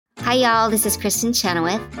Hi, y'all. This is Kristen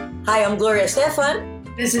Chenoweth. Hi, I'm Gloria Stefan.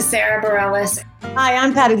 This is Sarah Bareilles. Hi,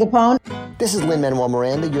 I'm Patti LuPone. This is Lin-Manuel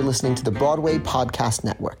Miranda. You're listening to the Broadway Podcast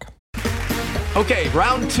Network. Okay,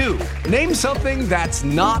 round two. Name something that's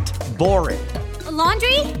not boring. A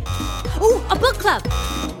laundry? Ooh, a book club.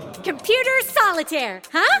 Computer solitaire,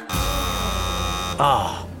 huh?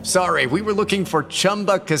 Ah, sorry, we were looking for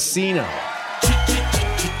Chumba Casino.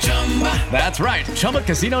 That's right,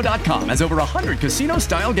 ChumbaCasino.com has over 100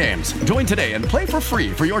 casino-style games. Join today and play for free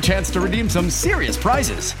for your chance to redeem some serious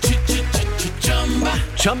prizes.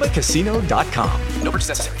 ChumbaCasino.com. No purchase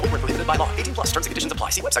necessary. Void where prohibited by law. 18+ terms and conditions apply.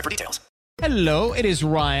 See website for details. Hello, it is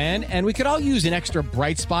Ryan, and we could all use an extra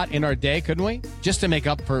bright spot in our day, couldn't we? Just to make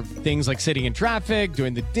up for things like sitting in traffic,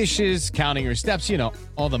 doing the dishes, counting your steps, you know,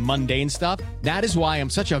 all the mundane stuff. That is why I'm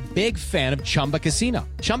such a big fan of Chumba Casino.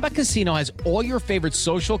 Chumba Casino has all your favorite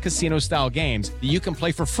social casino-style games that you can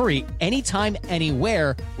play for free anytime,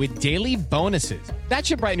 anywhere with daily bonuses. That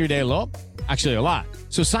should brighten your day a little. Actually, a lot.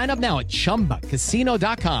 So sign up now at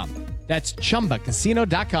ChumbaCasino.com. That's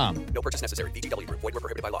ChumbaCasino.com. No purchase necessary. VGW Group. Void where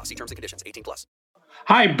prohibited by law. See terms and conditions. 18+.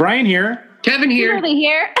 Hi, Brian here. Kevin here. Kimberly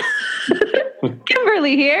here.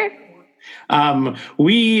 Kimberly here.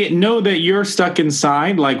 We know that you're stuck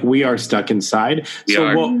inside like we are stuck inside.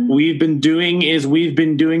 What we've been doing is we've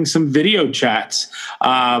been doing some video chats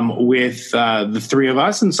with the three of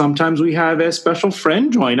us, and sometimes we have a special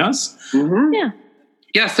friend join us. Mm-hmm.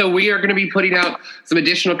 Yeah, so we are going to be putting out some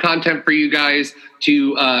additional content for you guys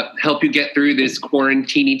to help you get through this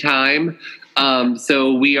quarantine time.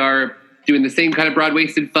 So we are doing the same kind of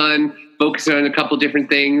broad-waisted fun, focusing on a couple different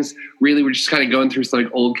things. Really, we're just kind of going through some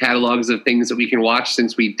old catalogs of things that we can watch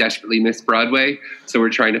since we desperately miss Broadway. So we're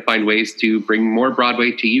trying to find ways to bring more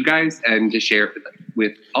Broadway to you guys and to share it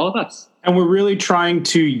with all of us. And we're really trying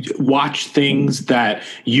to watch things that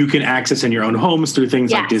you can access in your own homes through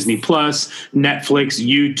things like Disney Plus, Netflix,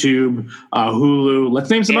 YouTube, Hulu.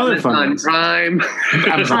 Let's name some other fun ones. Prime.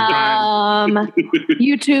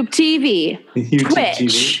 YouTube TV. YouTube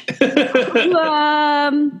Twitch.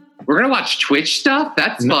 TV. We're going to watch Twitch stuff?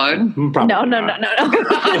 That's fun. No.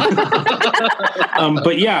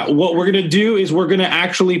 But yeah, what we're going to do is we're going to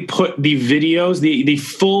actually put the videos, the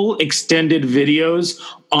full extended videos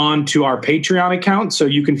onto our Patreon account. So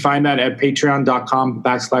you can find that at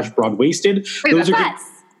patreon.com/broadwasted.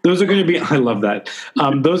 Those are going to be, I love that.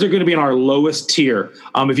 Those are going to be in our lowest tier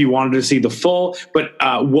if you wanted to see the full. But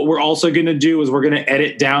what we're also going to do is we're going to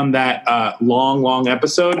edit down that long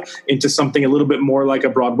episode into something a little bit more like a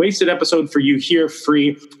Broadwasted episode for you here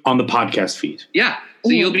free on the podcast feed. Yeah. So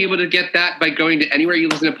you'll be able to get that by going to anywhere you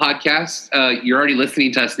listen to podcasts. You're already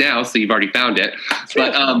listening to us now, so you've already found it.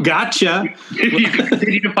 But gotcha. You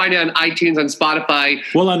can find it on iTunes, on Spotify.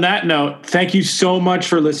 Well, on that note, thank you so much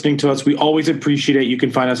for listening to us. We always appreciate it. You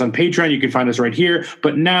can find us on Patreon. You can find us right here.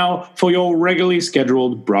 But now for your regularly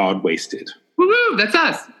scheduled Broadwasted. Woo-hoo! That's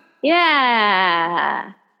us.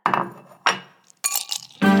 Yeah.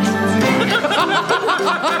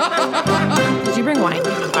 Did you bring wine?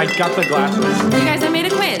 I got the glasses. You guys, I made a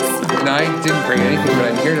quiz. No, I didn't bring anything, but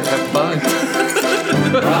I'm here to have fun.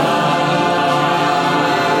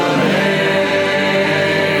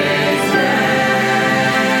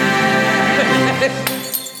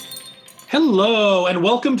 Hello, and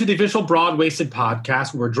welcome to the official Broadwasted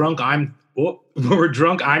podcast. We're drunk. I'm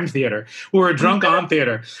theater. We're drunk on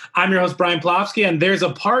theater. I'm your host, Brian Plofsky, and there's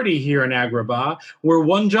a party here in Agrabah. We're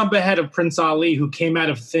one jump ahead of Prince Ali, who came out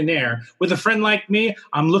of thin air. With a friend like me,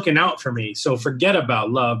 I'm looking out for me. So forget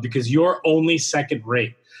about love, because you're only second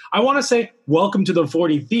rate. I want to say welcome to the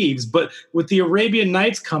 40 Thieves, but with the Arabian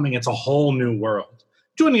Nights coming, it's a whole new world.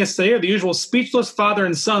 Joining us today are the usual speechless father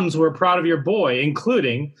and sons who are proud of your boy,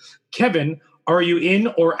 including Kevin, are you in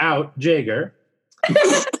or out, Jager?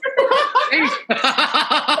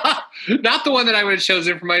 Not the one that I would have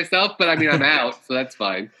chosen for myself, but I mean, I'm out, so that's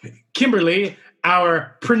fine. Kimberly,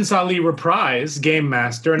 our Prince Ali reprise game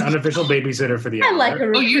master and unofficial babysitter for the hour. I like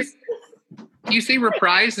her. Oh, you say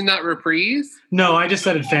reprise and not reprise? No, I just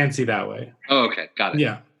said it fancy that way. Oh, okay. Got it.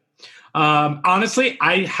 Yeah. Honestly,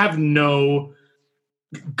 I have no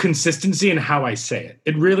consistency in how I say it.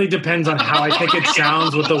 It really depends on how I think it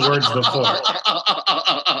sounds with the words before.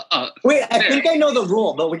 Wait, I think I know the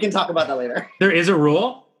rule, but we can talk about that later. There is a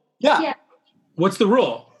rule? Yeah. What's the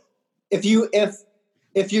rule? If you're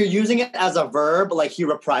using it as a verb, like he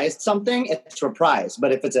reprised something, it's reprise.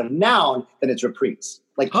 But if it's a noun, then it's reprise.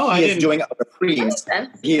 Like he is doing a reprise.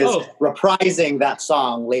 He is reprising that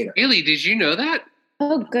song later. Really? Did you know that?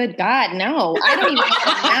 Oh, good God, no. I don't even know what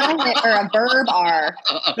a noun or a verb are.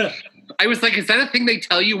 I was like, is that a thing they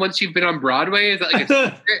tell you once you've been on Broadway? Is that like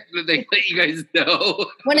a secret that they let you guys know?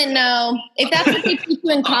 Wouldn't know. If that's what they teach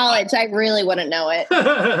you in college, I really wouldn't know it.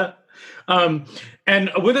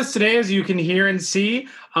 And with us today, as you can hear and see,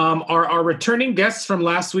 are our returning guests from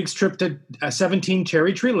last week's trip to 17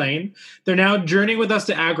 Cherry Tree Lane. They're now journeying with us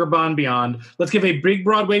to Agrabah and beyond. Let's give a big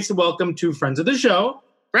broad-waisted welcome to friends of the show.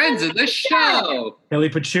 Friends of the show. Haley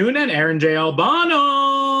Pachun and Aaron J.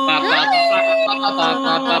 Albano.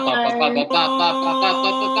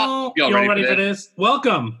 Y'all ready for this?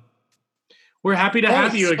 Welcome. We're happy to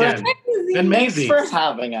have you again. And Maisie. Thanks for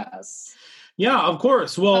having us. Yeah, of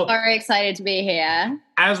course. Well, very excited to be here.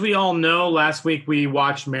 As we all know, last week we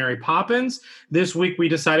watched Mary Poppins. This week we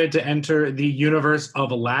decided to enter the universe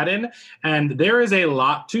of Aladdin, and there is a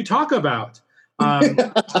lot to talk about.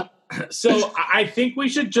 So I think we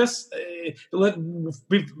should just let's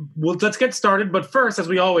get started. But first, as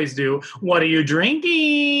we always do, what are you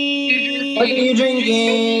drinking? What are you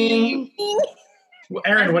drinking?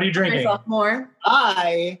 Aaron, what are you drinking?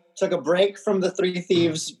 I took a break from the Three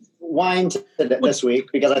Thieves wine this week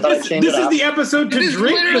because I thought I'd change it up. This is the episode to drink the Thieves. This is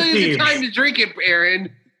literally the time to drink it, Aaron.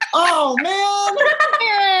 Oh, man.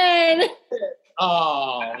 Aaron.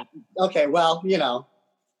 Oh, okay. Well,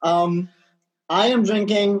 I am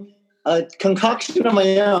drinking a concoction of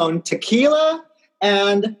my own, tequila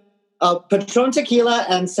and Patron tequila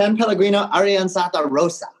and San Pellegrino Arianzata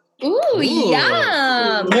Rosa. Ooh,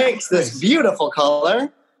 yum. Makes this beautiful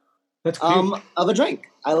color That's cute. Of a drink.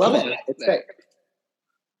 I love it. It's great.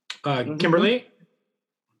 Kimberly?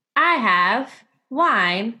 I have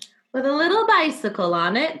wine with a little bicycle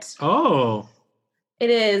on it. Oh. It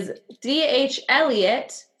is D.H.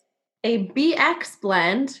 Eliot, a BX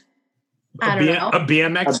blend. I don't know. A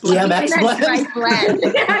BMX blend? BMX blend?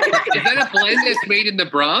 Is that a blend that's made in the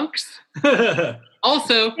Bronx?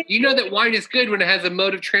 Also, you know that wine is good when it has a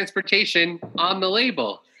mode of transportation on the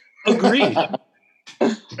label. Agreed.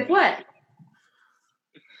 What?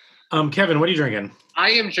 Kevin, what are you drinking?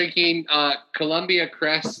 I am drinking Columbia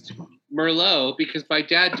Crest Merlot because my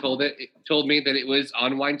dad told me that it was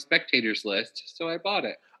on Wine Spectator's list, so I bought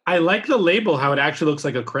it. I like the label, how it actually looks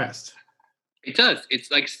like a crest. It does.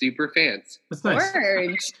 It's like super fancy. That's nice.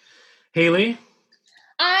 Word. Haley?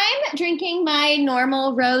 I'm drinking my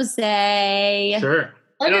normal rosé. Sure.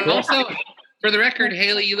 And also, for the record,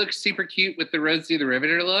 Haley, you look super cute with the Rosie the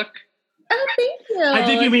Riveter look. Oh, thank you. I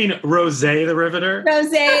think you mean Rosé the Riveter.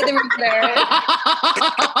 Rosé the Riveter.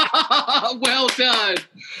 Well done.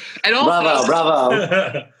 And also,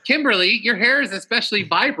 bravo. Kimberly, your hair is especially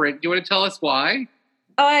vibrant. Do you want to tell us why?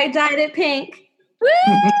 Oh, I dyed it pink. Woo!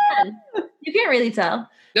 You can't really tell.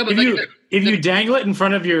 No, but if you dangle it in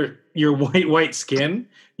front of your white skin,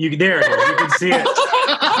 you can see it.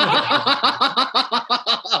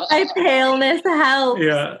 My paleness helps.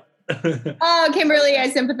 Yeah. Oh, Kimberly, I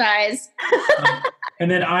sympathize. And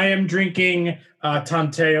then I am drinking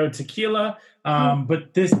Tanteo tequila,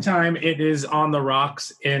 but this time it is on the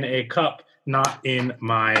rocks in a cup, not in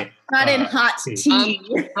my in hot tea.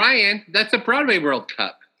 Brian, that's a Broadway World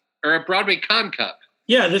Cup or a Broadway Con Cup.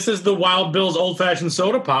 Yeah, this is the Wild Bill's Old Fashioned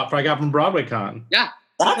Soda Pop I got from Broadway Con. Yeah,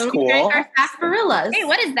 that's cool. Our sarsaparillas. Hey,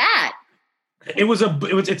 what is that?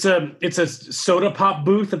 It's a soda pop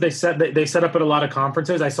booth that they set up at a lot of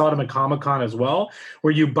conferences. I saw it at Comic-Con as well,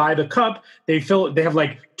 where you buy the cup. They have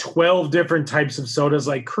like 12 different types of sodas,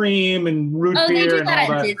 like cream and root beer. Oh, they do and that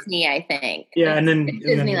all at that. Disney, I think. Yeah, and then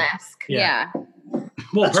Disney-esque. Yeah.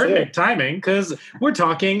 Well, that's perfect timing because we're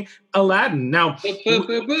talking Aladdin now. Boop, boop,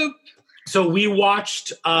 boop, boop. So we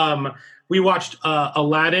watched Aladdin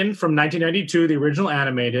from 1992, the original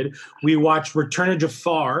animated. We watched Return of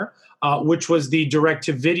Jafar, which was the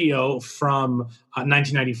direct-to-video from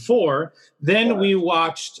 1994. Then we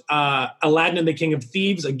watched Aladdin and the King of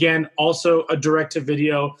Thieves, again, also a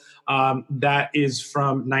direct-to-video that is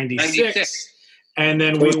from 96. And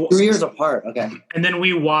then 2 years apart. Okay. And then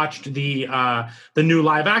we watched the new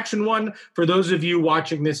live action one. For those of you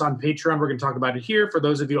watching this on Patreon, we're going to talk about it here. For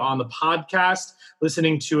those of you on the podcast,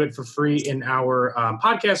 listening to it for free in our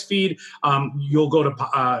podcast feed, you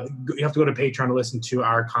have to go to Patreon to listen to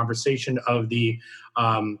our conversation of the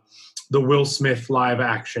Will Smith live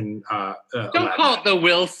action. Don't call it the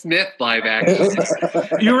Will Smith live action.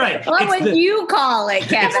 You're right. What would you call it,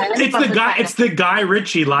 Kevin? It's the Guy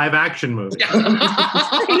Ritchie live action movie.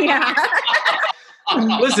 Yeah.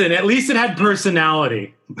 Listen, at least it had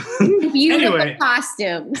personality. Beautiful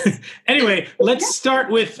costumes. Anyway, let's start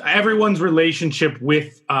with everyone's relationship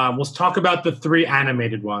with. We'll talk about the 3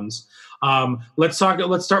 animated ones. Let's start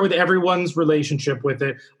with everyone's relationship with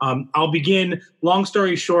it. I'll begin. Long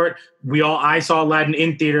story short, I saw Aladdin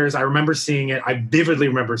in theaters. I remember seeing it. I vividly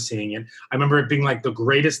remember seeing it. I remember it being like the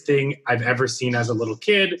greatest thing I've ever seen as a little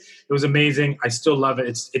kid. It was amazing. I still love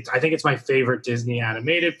it. I think it's my favorite Disney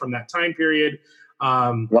animated from that time period.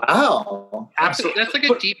 Wow, absolutely.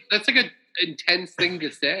 That's like a intense thing to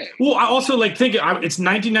say. Well, I also think it's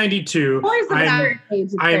 1992.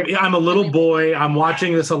 I'm a little boy. I'm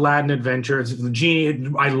watching this Aladdin adventure. It's the genie.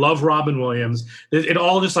 I love Robin Williams. It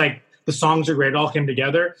all just the songs are great. It all came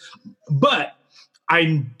together. But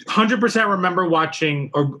I 100% remember watching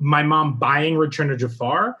or my mom buying Return of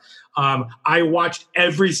Jafar. I watched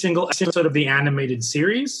every single episode of the animated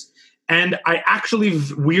series. And I actually,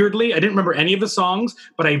 weirdly, I didn't remember any of the songs,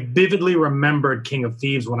 but I vividly remembered King of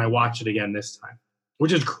Thieves when I watched it again this time,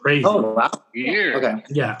 which is crazy. Oh, wow. Weird. Okay.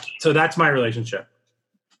 Yeah. So that's my relationship.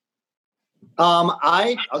 I'll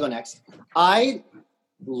go next. I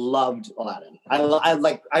loved Aladdin. I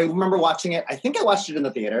remember watching it. I think I watched it in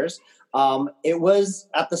the theaters. It was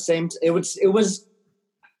at the same, it was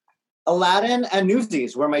Aladdin and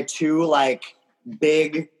Newsies were my two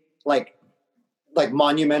big,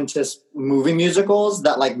 monumentous movie musicals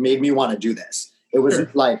that made me want to do this. It was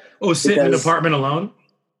sit in an apartment alone.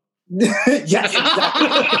 Yes, exactly.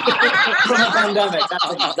 From the pandemic,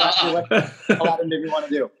 that's exactly what Aladdin made me want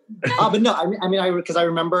to do. But no, because I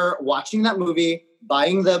remember watching that movie,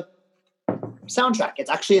 buying the soundtrack. It's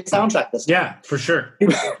actually a soundtrack this time. Yeah, for sure.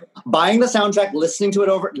 Buying the soundtrack, listening to it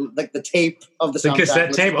over the tape of the soundtrack. The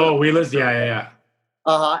cassette tape. Oh, we listened. Yeah.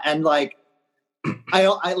 And I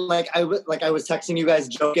was texting you guys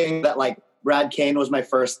joking that Brad Kane was my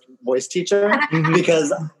first voice teacher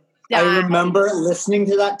because I remember listening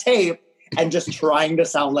to that tape and just trying to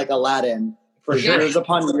sound like Aladdin for years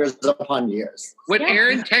upon years upon years. When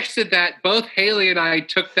Aaron texted that, both Haley and I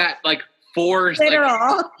took that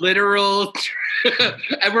literal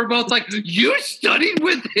and we're both like, you studied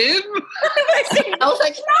with him? I was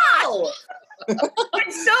like, no.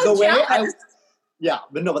 I'm so jealous.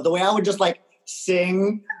 But the way I would just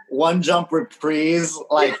sing One Jump Reprise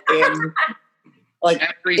in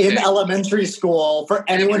elementary school for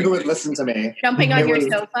anyone who would listen to me. Jumping on your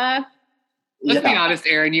sofa. Let's be honest,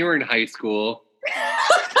 Aaron, you were in high school.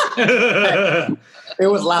 It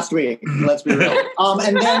was last week. Let's be real.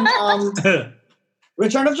 And then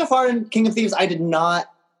Return of Jafar and King of Thieves, I did not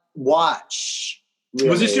watch. Really.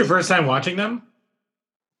 Was this your first time watching them?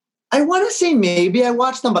 I want to say maybe I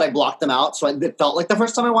watched them, but I blocked them out. So it felt like the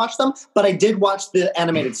first time I watched them. But I did watch the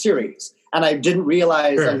animated series. And I didn't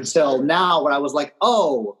realize until now when I was like,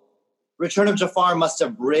 oh, Return of Jafar must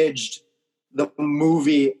have bridged the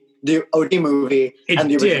movie, the OD movie.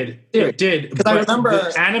 It did. Because I remember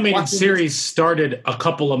the animated series started a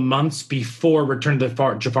couple of months before Return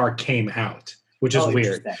of Jafar came out, which is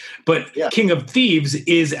weird. But King of Thieves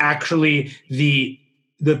is actually the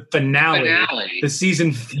finale,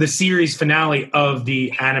 the series finale of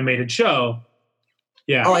the animated show.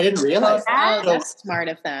 Yeah. Oh, I didn't realize that. That's smart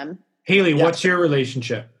of them. Haley, what's your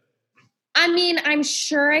relationship? I mean, I'm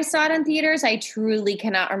sure I saw it in theaters. I truly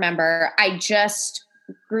cannot remember. I just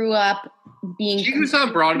grew up being... She was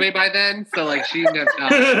on Broadway by then, so she didn't have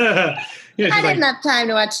time. I didn't have time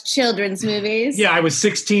to watch children's movies. Yeah, I was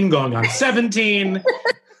 16 going on 17.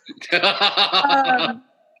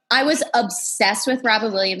 I was obsessed with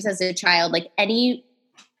Robin Williams as a child. Any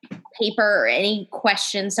paper or any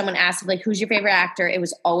question someone asked, who's your favorite actor? It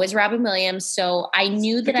was always Robin Williams. So I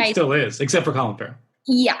knew that I still is, except for Colin Farrell.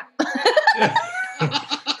 Yeah.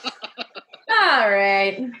 All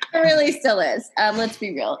right. It really still is. Let's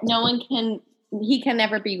be real. He can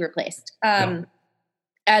never be replaced. No.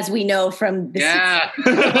 As we know from the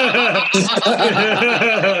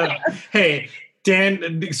Hey,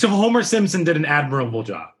 Dan, so Homer Simpson did an admirable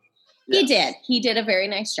job. He did. He did a very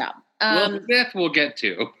nice job. Will Smith we'll get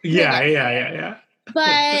to. Yeah.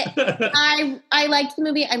 But I liked the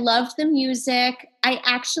movie. I loved the music. I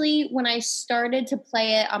actually, when I started to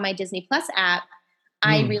play it on my Disney Plus app,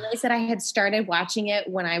 I realized that I had started watching it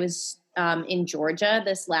when I was in Georgia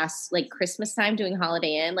this last Christmas time doing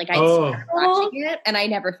Holiday Inn. I started watching it and I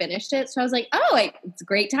never finished it. So I was like, it's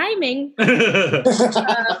great timing.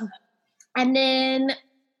 And then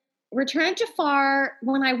Return of Jafar,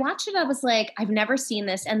 when I watched it, I was like, I've never seen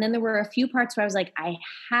this. And then there were a few parts where I was like, I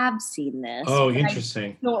have seen this. Oh,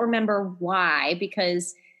 interesting. I don't remember why,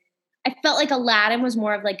 because I felt like Aladdin was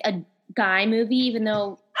more of a guy movie, even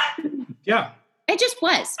though it just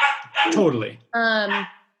was. Totally.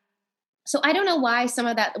 So I don't know why some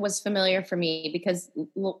of that was familiar for me, because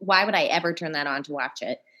why would I ever turn that on to watch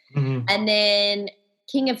it? Mm-hmm. And then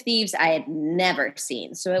King of Thieves I had never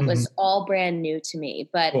seen, so it was all brand new to me.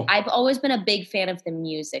 But I've always been a big fan of the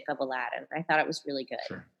music of Aladdin. I thought it was really good.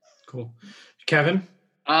 Sure. Cool. Kevin?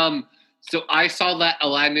 So I saw that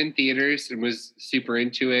Aladdin in theaters and was super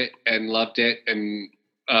into it and loved it. And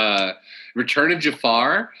Return of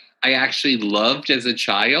Jafar, I actually loved as a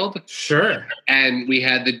child. Sure. And we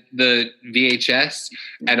had the VHS,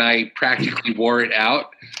 and I practically wore it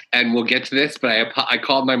out. And we'll get to this, but I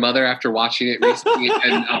called my mother after watching it recently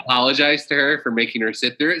and apologized to her for making her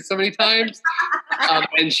sit through it so many times.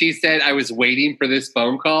 And she said I was waiting for this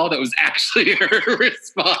phone call. That was actually her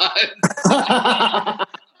response.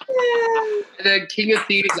 And then King of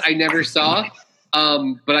Thieves I never saw.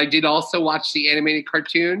 But I did also watch the animated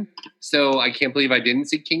cartoon, so I can't believe I didn't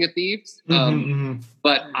see King of Thieves.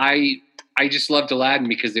 But I just loved Aladdin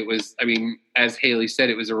because it was, I mean, as Haley said,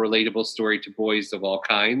 it was a relatable story to boys of all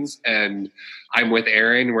kinds. And I'm with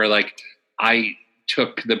Aaron, where like I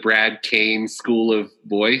took the Brad Kane school of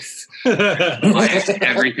voice,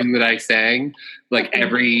 everything that I sang, like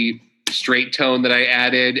every straight tone that I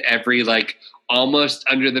added, every like almost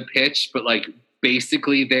under the pitch, but like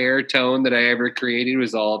basically their tone that I ever created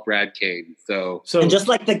was all Brad Kane. So and just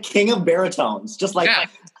like the king of baritones, just like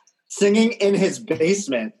singing in his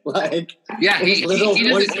basement, like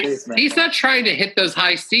he's not trying to hit those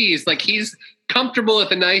high C's. Like he's comfortable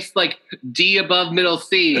with a nice like D above middle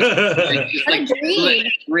C. What a dream!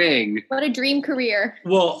 Ring. What a dream career.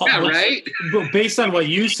 Well, right. But based on what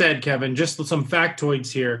you said, Kevin, just some factoids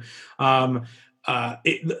here.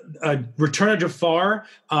 Return of Jafar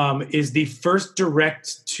is the first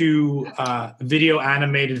direct-to-video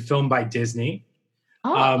animated film by Disney.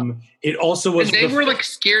 It also was. And they were like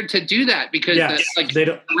scared to do that because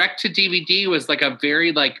direct-to-DVD was like a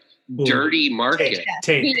very like dirty market.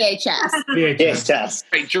 VHS.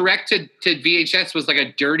 Right, direct-to-VHS was like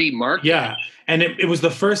a dirty market. Yeah, and it was the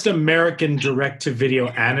first American direct-to-video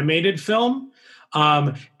animated film.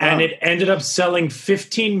 And it ended up selling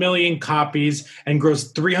 15 million copies and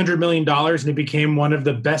grossed $300 million. And it became one of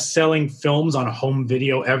the best-selling films on home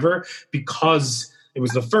video ever because it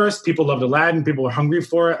was the first. People loved Aladdin. People were hungry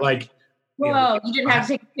for it. Like, you didn't have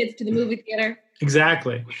to take kids to the movie theater.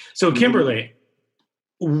 Exactly. So, Kimberly,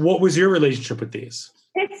 what was your relationship with these?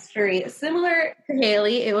 History, similar to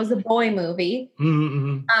Haley, it was a boy movie.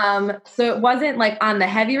 Mm-hmm. So it wasn't like on the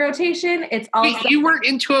heavy rotation. It's also you weren't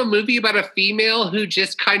into a movie about a female who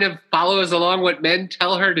just kind of follows along what men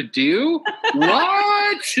tell her to do.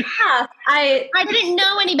 What? Yeah, I didn't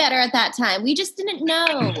know any better at that time. We just didn't know.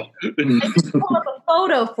 I just pulled up a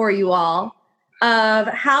photo for you all of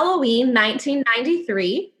Halloween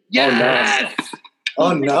 1993. Yes.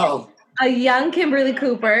 Oh no. A young Kimberly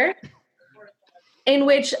Cooper. In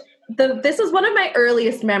which this was one of my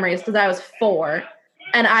earliest memories because I was 4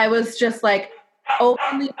 and I was just like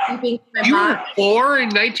openly sleeping with my mom. You were 4 in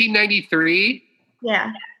 1993?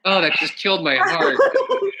 Yeah. Oh, that just killed my heart.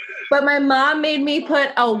 But my mom made me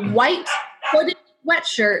put a white hooded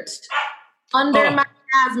sweatshirt under my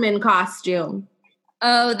Jasmine costume.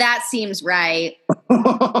 Oh, that seems right.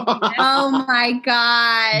 Oh my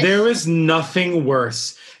God. There is nothing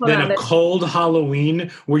worse than a cold Halloween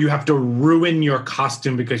where you have to ruin your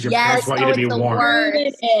costume because your parents want you to be warm.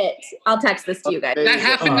 I'll text this to you guys. That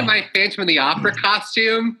happened to my Phantom of the Opera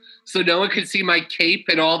costume, so no one could see my cape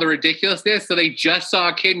and all the ridiculousness, so they just saw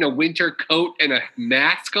a kid in a winter coat and a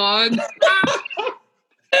mask on.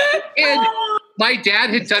 And my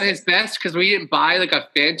dad had done his best because we didn't buy like a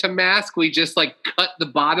Phantom mask. We just like cut the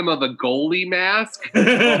bottom of a goalie mask. Be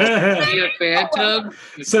a Phantom.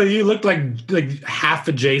 So you looked like half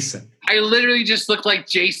a Jason. I literally just looked like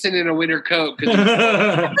Jason in a winter coat.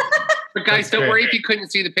 But guys, don't worry if you couldn't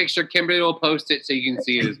see the picture. Kimberly will post it so you can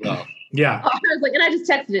see it as well. Yeah. I was like, and I just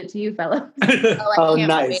texted it to you, fellas. Oh,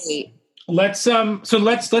 nice. Wait. Let's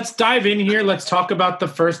dive in here. Let's talk about the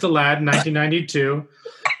first Aladdin, 1992.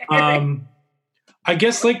 I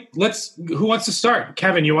guess who wants to start?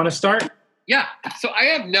 Kevin, you want to start? Yeah. So I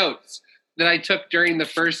have notes that I took during the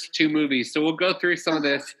first 2 movies. So we'll go through some of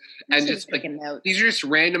this and just like these are just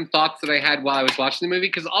random thoughts that I had while I was watching the movie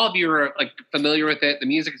because all of you are like familiar with it. The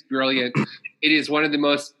music is brilliant. It is one of the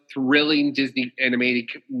most thrilling Disney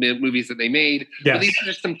animated movies that they made. Yes. But these are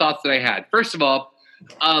just some thoughts that I had. First of all,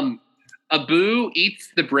 Abu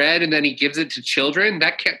eats the bread and then he gives it to children.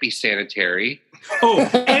 That can't be sanitary. Oh,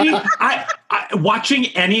 watching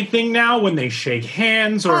anything now when they shake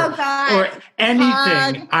hands or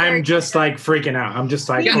anything, I'm just like freaking out. I'm just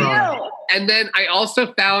like, and then I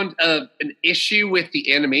also found an issue with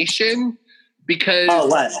the animation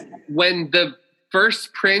because when the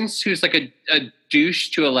first prince, who's like a douche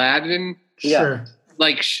to Aladdin,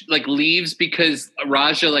 like leaves because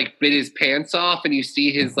Raja like bit his pants off, and you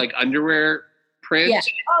see his like underwear print. Yeah.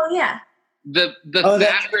 Oh yeah.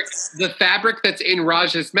 The fabric that's in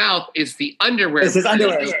Raja's mouth is the underwear. It's his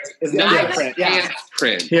underwear. It's the not underwear his print. Yeah. pants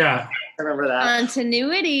print. Yeah. I remember that.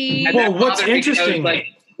 Continuity. And Well, that what's bothered me because I was interesting- like,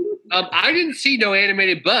 I didn't see no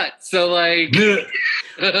animated butt, so like.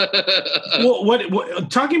 Well, what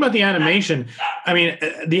talking about the animation? I mean,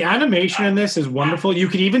 the animation in this is wonderful. You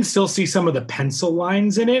can even still see some of the pencil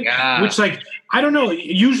lines in it, Yeah. which, like, I don't know.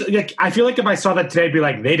 Usually, like, I feel like if I saw that today, I'd be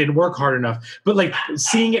like, they didn't work hard enough. But like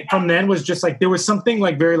seeing it from then was just like there was something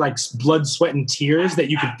like very like blood, sweat, and tears that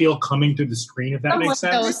you could feel coming through the screen. If that makes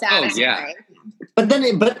sense. So satisfying. But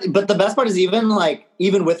then, but the best part is even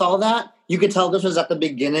with all that, you could tell this was at the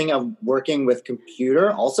beginning of working with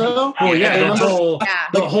computer. Also, Oh yeah,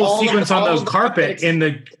 the whole sequence on those carpet in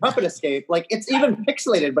the carpet escape. Like it's even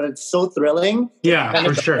pixelated, but it's so thrilling. Yeah, And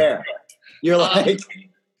for it's sure. there. You're like,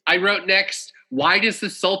 I wrote next, why does the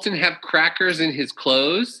Sultan have crackers in his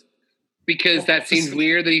clothes? Because that seems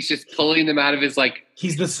weird that he's just pulling them out of his like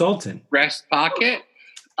he's the Sultan breast pocket.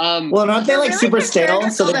 Well, aren't they like super stale?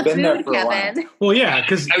 So they've been there for a while. Well, yeah,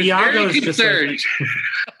 because I was Iago's very just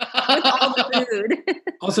like, All the food.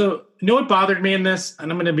 also, you know what bothered me in this?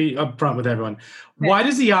 And I'm going to be upfront with everyone. Why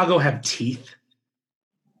does Iago have teeth?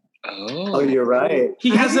 Oh, you're right.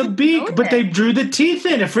 He has a beak, but they drew the teeth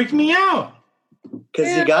in. It freaked me out.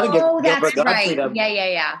 Because you got to get. Oh, that's Gilbert right. Gottfried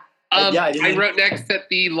Yeah. I wrote next that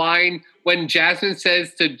the line when Jasmine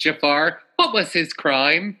says to Jafar, "What was his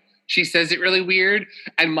crime?" She says it really weird,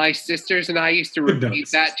 and my sisters and I used to repeat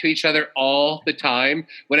that to each other all the time.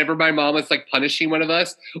 Whenever my mom was like punishing one of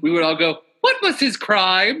us, we would all go, "What was his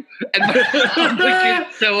crime?" And my mom would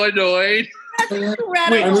get so annoyed.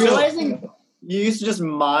 Wait, I'm realizing you used to just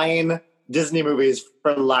mine Disney movies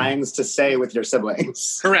for lines to say with your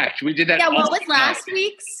siblings. Correct. We did that. Yeah, all what the was time. last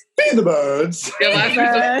week's? Feed the birds. Yeah, last week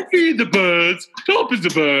was like, feed the birds. Top is a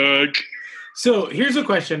bug. So here's a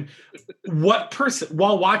question. What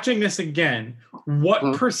while watching this again,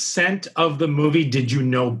 what percent of the movie did you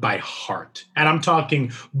know by heart? And I'm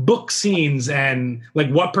talking book scenes and like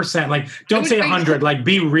what percent? Like don't say 100, like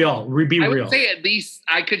be real. Be I real. would say at least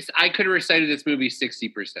I could have recited this movie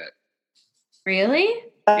 60%. Really?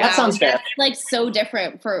 That sounds fair. That's like so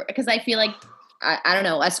different because I feel like I don't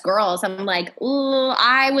know, us girls, I'm like, ooh,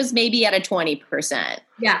 I was maybe at a 20%.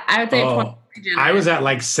 Yeah, I would say 20%. I was at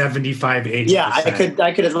like 75, 80%. Yeah,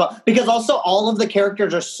 I could as well. Because also all of the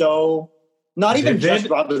characters are so not even just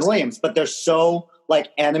Robin Williams, but they're so like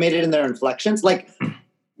animated in their inflections. Like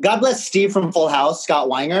God bless Steve from Full House, Scott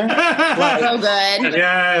Weinger. Like, So good.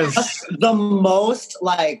 Yes. The most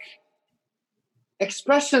like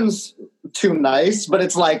expressions too nice, but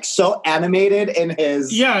it's like so animated in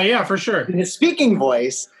his for sure. In his speaking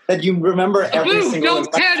voice that you remember every Boo, single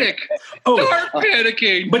don't panic. Oh, Start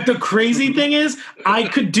panicking. But the crazy thing is, I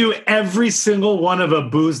could do every single one of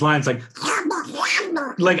Abu's lines, like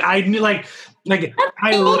I knew, like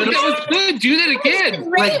I literally. That was good. Do that again.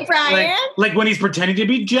 Great, Brian. Like when he's pretending to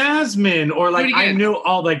be Jasmine, or like Do it I again. knew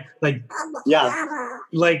all like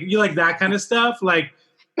you like that kind of stuff, like.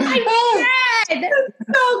 So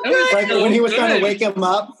good. Like when he was trying to wake him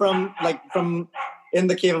up from in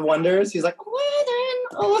the Cave of Wonders, he's like,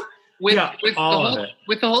 With all of it.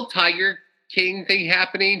 With the whole Tiger King thing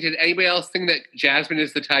happening, did anybody else think that Jasmine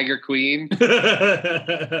is the Tiger Queen?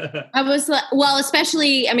 I was like, well,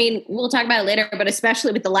 especially, I mean, we'll talk about it later, but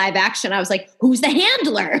especially with the live action, I was like, who's the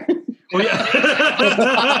handler? What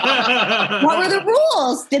were the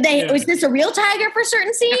rules? Was this a real tiger for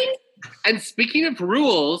certain scenes? And speaking of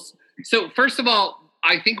rules, so first of all,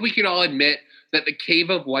 I think we can all admit that the Cave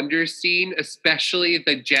of Wonders scene, especially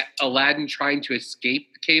the Aladdin trying to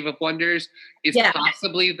escape the Cave of Wonders, is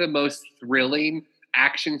possibly the most thrilling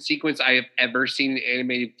action sequence I have ever seen in an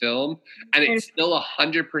animated film. And it still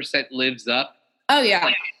 100% lives up. Oh, yeah.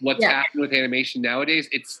 Like what's happened with animation nowadays,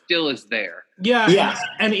 it still is there. Yeah.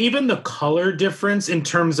 And even the color difference in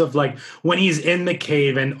terms of like when he's in the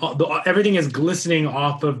cave and everything is glistening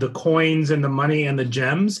off of the coins and the money and the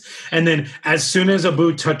gems. And then as soon as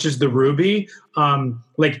Abu touches the ruby,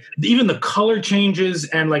 like even the color changes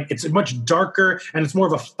and like it's much darker and it's more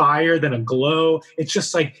of a fire than a glow. It's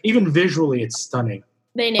just like even visually, it's stunning.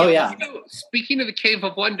 They know. Oh, yeah. So, speaking of the Cave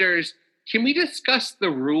of Wonders, can we discuss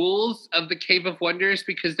the rules of the Cave of Wonders?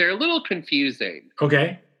 Because they're a little confusing.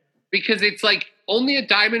 Okay. Because it's like only a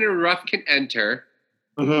diamond and a rough can enter,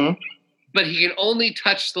 but he can only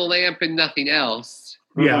touch the lamp and nothing else.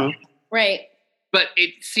 Yeah. Right. But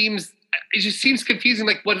it seems it just seems confusing.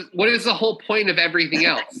 Like, what is the whole point of everything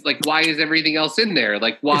else? Like, why is everything else in there?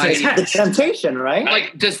 Like, why? It's temptation, right?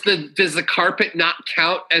 Like, does the carpet not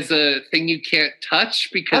count as a thing you can't touch?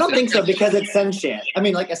 Because I don't think so, because it's sentient. I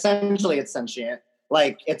mean, like, essentially it's sentient.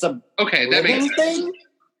 Like, it's a that makes sense. Thing.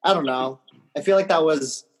 I don't know. I feel like that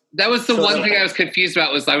was the one thing I was confused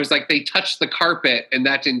about. Was I was like, they touched the carpet and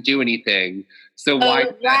that didn't do anything. So why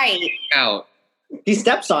did that count? He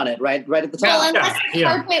steps on it right at the top. Well, unless the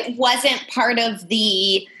carpet wasn't part of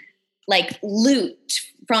the like loot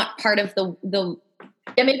front part of the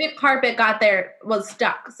maybe if carpet got there, was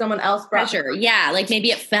stuck. Someone else brought pressure. Yeah, like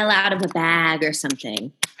maybe it fell out of a bag or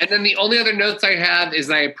something. And then the only other notes I have is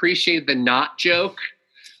I appreciate the not joke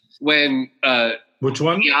when which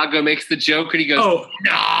one? Iago makes the joke and he goes,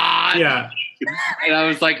 not. Yeah. And I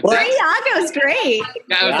was like, Iago's great.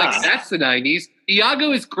 I was like, that's the 90s.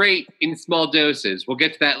 Iago is great in small doses. We'll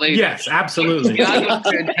get to that later. Yes, absolutely.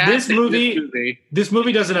 This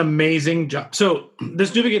movie does an amazing job. So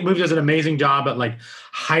this movie does an amazing job at like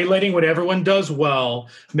highlighting what everyone does well,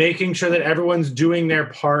 making sure that everyone's doing their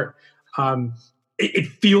part. It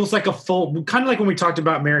feels like a full, kind of like when we talked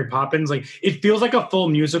about Mary Poppins, like it feels like a full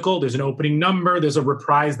musical. There's an opening number. There's a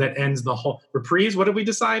reprise that ends the whole reprise. What did we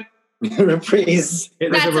decide? Reprise.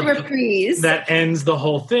 That's a reprise that ends the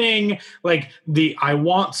whole thing. Like the "I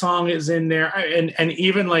Want" song is in there, and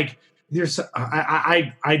even like there's.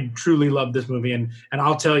 I truly love this movie, and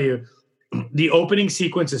I'll tell you, the opening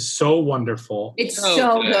sequence is so wonderful. It's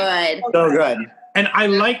so good. So good. And I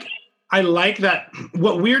like that.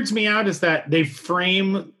 What weirds me out is that they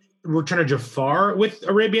frame Return of Jafar with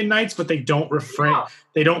Arabian Nights, but they don't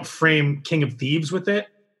frame King of Thieves with it.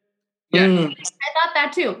 Yeah, I thought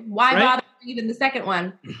that too. Why bother even the second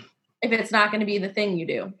one if it's not going to be the thing you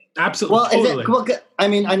do? Absolutely. Well, I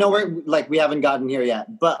mean, I know we haven't gotten here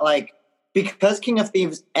yet, but like because King of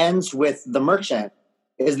Thieves ends with the merchant,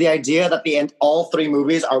 is the idea that all three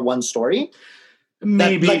movies are one story?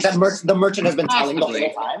 Maybe the merchant has been telling the whole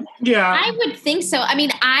time. Yeah, I would think so. I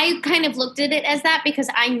mean, I kind of looked at it as that because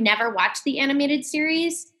I never watched the animated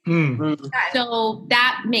series, so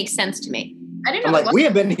that makes sense to me. I didn't know. We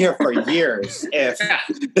have been here for years. If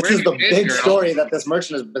this is the big story that this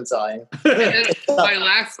merchant has been selling.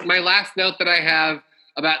 my last note that I have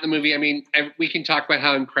about the movie. I mean, we can talk about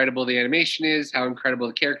how incredible the animation is, how incredible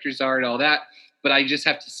the characters are, and all that. But I just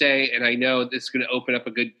have to say, and I know this is going to open up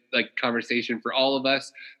a good conversation for all of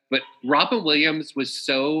us, but Robin Williams was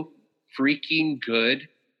so freaking good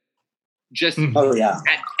just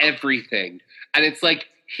at everything. And it's like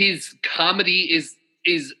his comedy is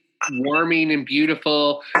warming and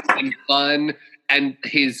beautiful and fun, and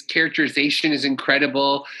his characterization is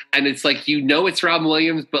incredible. And it's like, it's Robin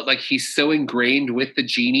Williams, but like he's so ingrained with the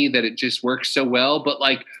genie that it just works so well. But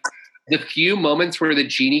like the few moments where the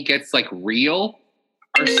genie gets like real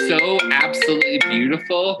are so absolutely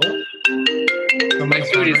beautiful. My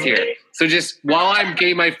food is here. So just while I'm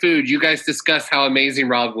getting my food, you guys discuss how amazing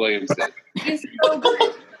Robin Williams is. He's so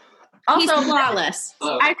good. Also, he's flawless.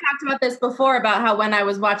 I talked about this before about how when I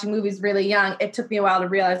was watching movies really young, it took me a while to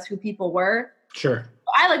realize who people were. Sure.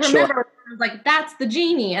 I remember I was like, that's the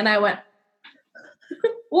genie. And I went,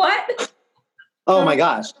 what? Oh my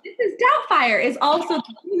gosh. This is Doubtfire, is also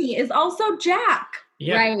the genie, is also Jack.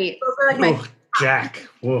 Yeah. Right. Those are Jack.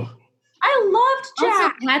 Whoa. I loved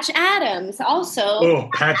Jack. Also, Patch Adams. Also. Oh,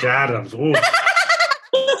 Patch Adams. Ooh.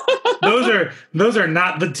 Those are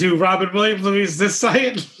not the two Robin Williams movies this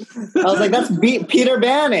site. I was like, that's Peter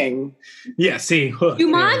Banning. Yeah, see.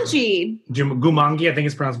 Jumanji. Jumanji, I think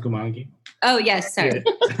it's pronounced Gumangi. Oh, yes, sorry.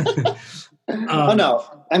 Oh, no.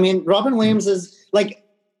 I mean, Robin Williams is like,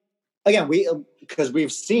 again, because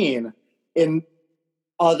we've seen in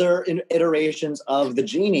other iterations of the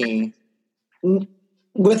genie,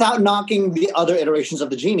 without knocking the other iterations of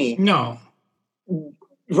the genie. No.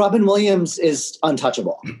 Robin Williams is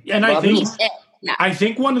untouchable. And I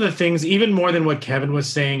think one of the things, even more than what Kevin was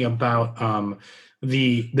saying about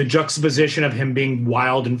the juxtaposition of him being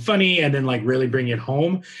wild and funny and then like really bring it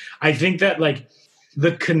home, I think that like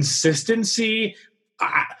the consistency,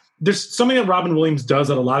 there's something that Robin Williams does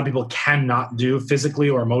that a lot of people cannot do physically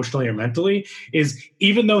or emotionally or mentally, is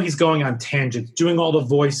even though he's going on tangents, doing all the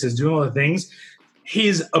voices, doing all the things,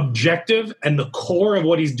 his objective and the core of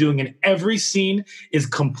what he's doing in every scene is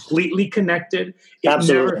completely connected.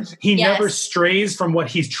 He never strays from what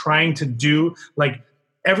he's trying to do. Like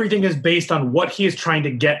everything is based on what he is trying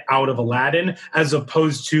to get out of Aladdin, as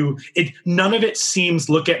opposed to it. None of it seems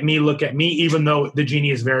look at me, even though the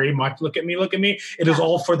genie is very much look at me. It is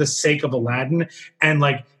all for the sake of Aladdin. And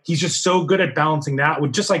like, he's just so good at balancing that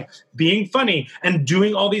with just like being funny and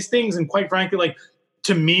doing all these things. And quite frankly, like,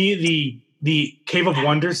 to me, the Cave of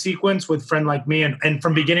Wonders sequence with Friend Like Me, and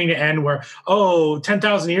from beginning to end, where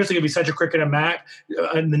 10,000 years ago, be such a crick in a mat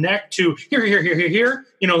in the neck to here,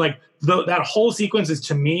 like that whole sequence is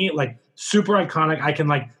to me like super iconic. I can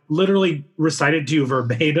like literally recite it to you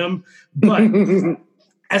verbatim, but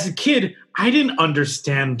as a kid, I didn't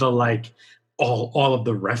understand the like all of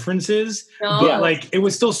the references, but like it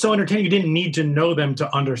was still so entertaining. You didn't need to know them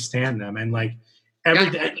to understand them, and like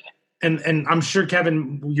everything. And I'm sure,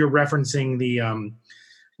 Kevin, you're referencing the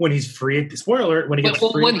when he's free. Spoiler alert: when he gets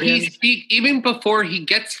free. When even before he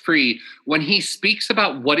gets free, when he speaks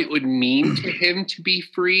about what it would mean to him to be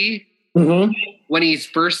free, when he's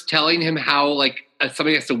first telling him how like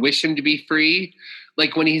somebody has to wish him to be free,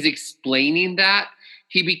 like when he's explaining that,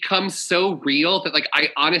 he becomes so real that like I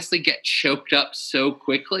honestly get choked up so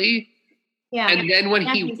quickly. Yeah. And then when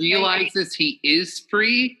he realizes he is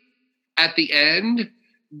free at the end,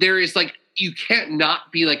 there is like, you can't not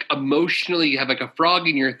be like emotionally have like a frog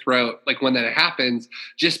in your throat like when that happens,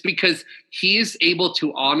 just because he is able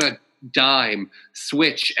to on a dime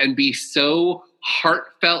switch and be so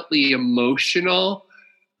heartfeltly emotional.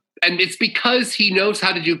 And it's because he knows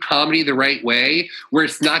how to do comedy the right way, where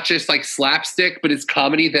it's not just like slapstick, but it's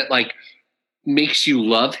comedy that like makes you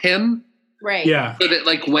love him. Right. Yeah. So that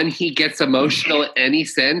like when he gets emotional in any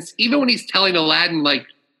sense, even when he's telling Aladdin like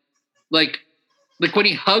when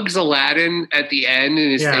he hugs Aladdin at the end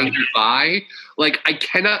and is saying goodbye, like I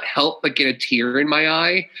cannot help but get a tear in my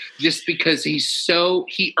eye just because he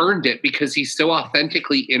earned it because he's so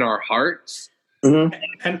authentically in our hearts.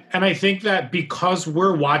 Mm-hmm. And I think that because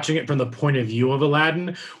we're watching it from the point of view of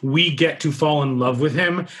Aladdin, we get to fall in love with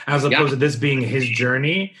him as opposed to this being his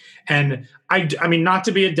journey. And I mean, not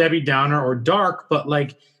to be a Debbie Downer or dark, but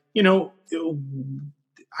like, you know,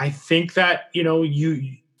 I think that, you know,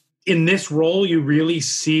 you in this role, you really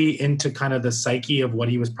see into kind of the psyche of what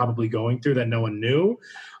he was probably going through that no one knew,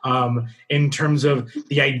 in terms of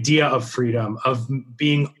the idea of freedom, of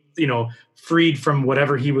being, you know, freed from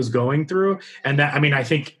whatever he was going through. And that, I mean, I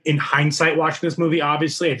think in hindsight, watching this movie,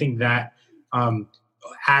 obviously, I think that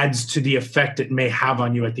adds to the effect it may have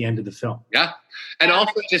on you at the end of the film. Yeah. And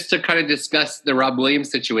also just to kind of discuss the Robin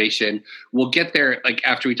Williams situation, we'll get there like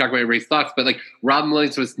after we talk about everybody's thoughts, but like Robin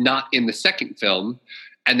Williams was not in the second film.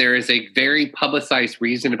 And there is a very publicized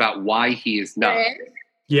reason about why he is not.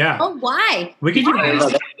 Yeah. Oh, why? We could do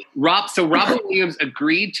this. Robin Williams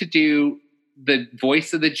agreed to do the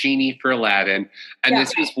voice of the genie for Aladdin. And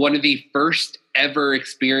this was one of the first ever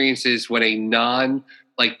experiences when a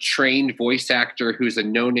trained voice actor who's a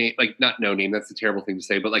no-name, like not no-name, that's a terrible thing to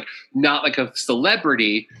say, but like not like a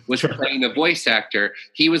celebrity was playing a voice actor.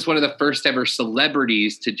 He was one of the first ever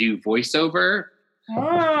celebrities to do voiceover.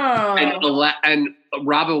 Oh. And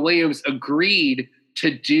Robin Williams agreed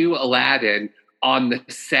to do Aladdin on the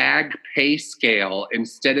SAG pay scale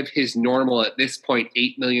instead of his normal, at this point,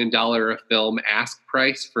 $8 million a film ask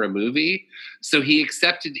price for a movie. So he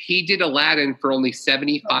did Aladdin for only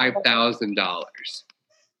 $75,000.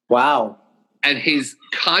 Wow. And his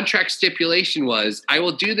contract stipulation was, I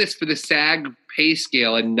will do this for the SAG pay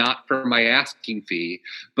scale and not for my asking fee.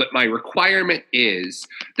 But my requirement is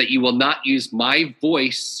that you will not use my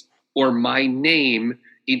voice or my name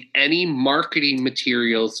in any marketing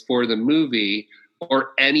materials for the movie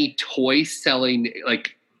or any toy selling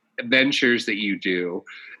like ventures that you do.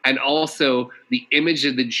 And also the image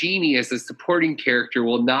of the genie as a supporting character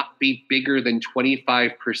will not be bigger than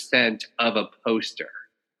 25% of a poster.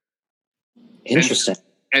 Interesting.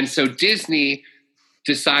 And so Disney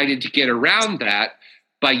decided to get around that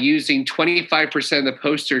by using 25% of the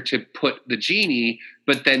poster to put the genie,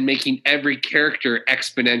 but then making every character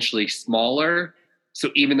exponentially smaller.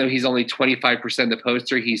 So even though he's only 25% of the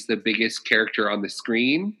poster, he's the biggest character on the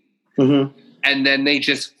screen. Mm-hmm. And then they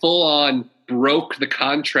just full on broke the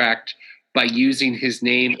contract by using his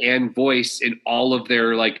name and voice in all of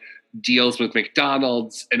their like deals with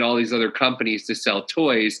McDonald's and all these other companies to sell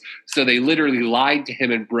toys. So they literally lied to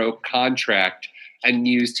him and broke contract and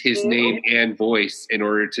used his name and voice in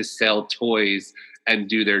order to sell toys and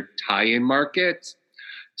do their tie-in market.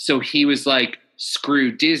 So he was like,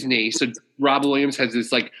 screw Disney. So Robin Williams has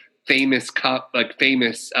this like famous quote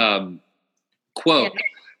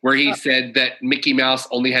where he said that Mickey Mouse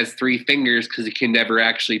only has 3 fingers because he can never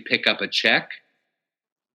actually pick up a check.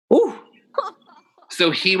 Ooh.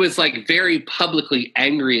 So he was like very publicly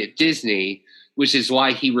angry at Disney, which is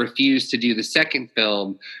why he refused to do the second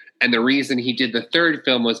film. And the reason he did the third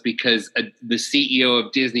film was because the CEO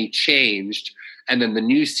of Disney changed. And then the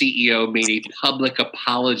new CEO made a public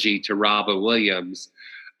apology to Robin Williams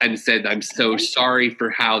and said, I'm so sorry for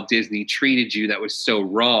how Disney treated you. That was so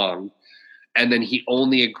wrong. And then he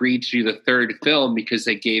only agreed to do the third film because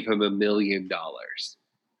they gave him $1 million.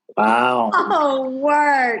 Wow. Oh,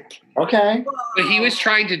 work. Okay. But he was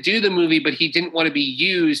trying to do the movie, but he didn't want to be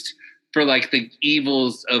used for like the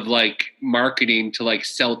evils of like marketing to like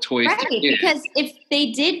sell toys to kids. Because if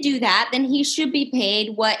they did do that, then he should be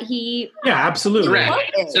paid what he. Yeah, absolutely.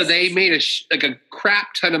 Correct. So they made a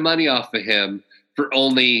crap ton of money off of him for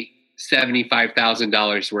only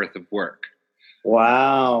 $75,000 worth of work.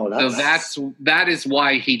 Wow. That is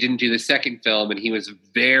why he didn't do the second film, and he was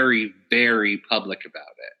very, very public about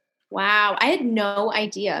it. Wow, I had no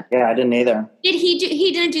idea. Yeah, I didn't either. Did he do?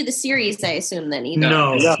 He didn't do the series, I assume. Then either.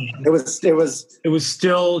 No, it was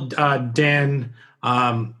still Dan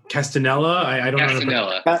Castanella. I don't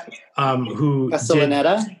know. Who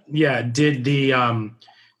Castellaneta? Did the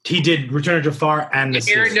he did Return of Jafar and the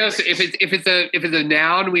Aaron knows if it's a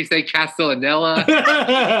noun, we say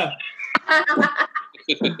Castellanella.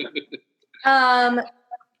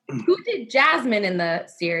 Who did Jasmine in the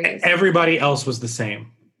series? Everybody else was the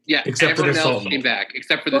same. Yeah, except for the else came back,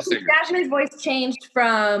 except for the singer. Jasmine's voice changed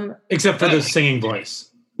from. Except for the singing voice.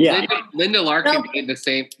 Yeah, Linda Larkin did the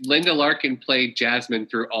same. Linda Larkin played Jasmine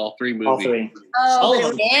through all three movies. All three.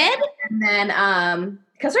 Oh, did? And then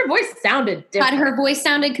because her voice sounded different. But her voice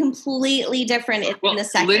sounded completely different in the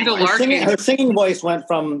second. Linda Larkin, her singing voice went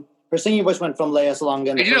from Lea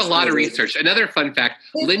Salonga. I did a lot of research. Another fun fact: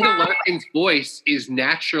 Linda Larkin's voice is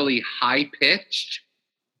naturally high pitched,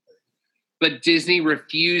 but Disney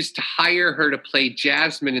refused to hire her to play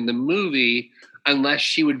Jasmine in the movie unless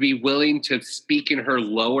she would be willing to speak in her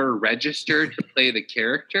lower register to play the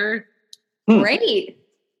character. Great.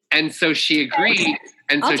 And so she agreed.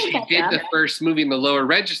 And so she did the first movie in the lower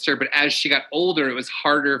register, but as she got older, it was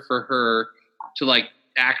harder for her to like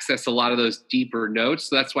access a lot of those deeper notes.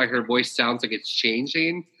 So that's why her voice sounds like it's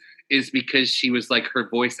changing, is because she was like, her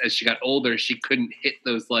voice as she got older, she couldn't hit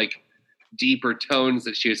those like deeper tones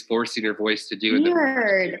that she was forcing her voice to do.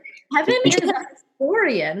 Weird. Heaven is a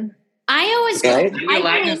historian. I always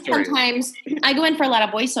sometimes I go in for a lot of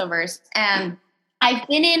voiceovers, and I've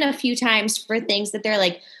been in a few times for things that they're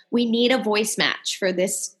like, we need a voice match for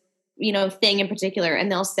this, thing in particular.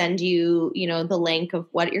 And they'll send you, the link of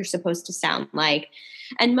what you're supposed to sound like.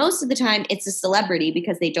 And most of the time it's a celebrity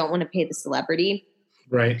because they don't want to pay the celebrity.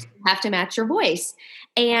 Right. You have to match your voice.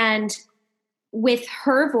 And with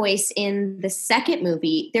her voice in the second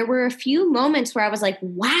movie, there were a few moments where I was like,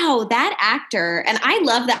 wow, that actor. And I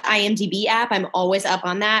love the IMDb app. I'm always up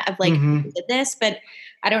on that of like, who did this? But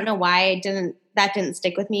I don't know why that didn't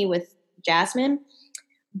stick with me with Jasmine.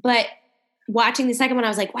 But watching the second one, I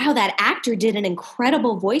was like, wow, that actor did an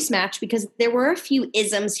incredible voice match, because there were a few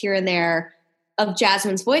isms here and there of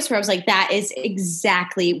Jasmine's voice where I was like, that is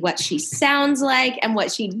exactly what she sounds like and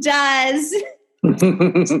what she does.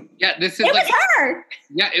 Yeah, this is it was her.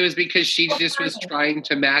 Yeah, it was because she just was trying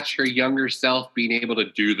to match her younger self being able to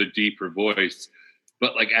do the deeper voice.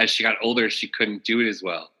 But like as she got older, she couldn't do it as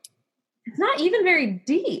well. It's not even very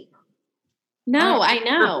deep. No, I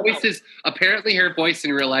know. Apparently her voice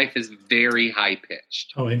in real life is very high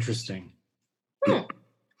pitched. Oh, interesting.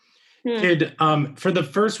 Did for the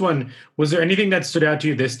first one, was there anything that stood out to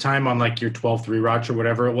you this time on like your 12th rewatch or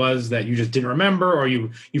whatever it was that you just didn't remember, or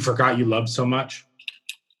you forgot you loved so much?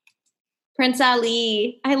 Prince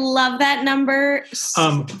Ali. I love that number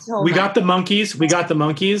so We much. Got the Monkeys. We Got the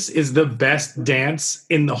Monkeys is the best dance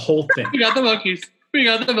in the whole thing. We got the monkeys. We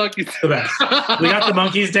got the monkeys. The best. We Got the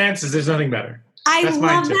Monkeys dances. There's nothing better. That's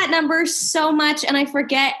love that number so much, and I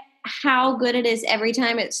forget how good it is every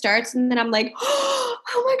time it starts, and then I'm like, oh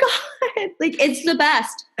my God, like it's the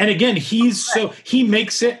best. And again, he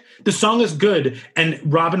makes it, the song is good, and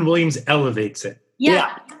Robin Williams elevates it.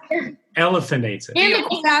 Yeah. Elephanates it. And the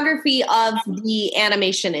choreography of the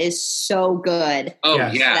animation is so good. Oh,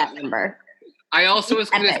 yes. Yeah. That number. I also was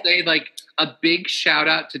going to say, like, a big shout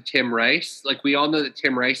out to Tim Rice. Like, we all know that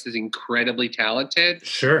Tim Rice is incredibly talented.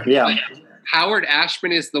 Sure. Yeah. Like, Howard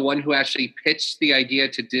Ashman is the one who actually pitched the idea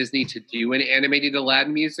to Disney to do an animated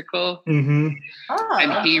Aladdin musical. Mm-hmm.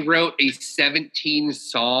 And he wrote a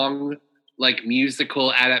 17-song, like,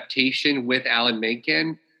 musical adaptation with Alan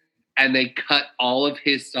Menken. And they cut all of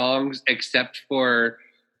his songs except for,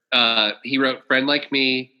 he wrote Friend Like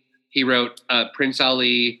Me, he wrote Prince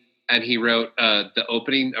Ali, and he wrote the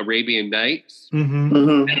opening Arabian Nights. Mm-hmm.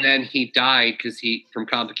 Mm-hmm. And then he died from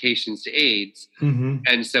complications to AIDS. Mm-hmm.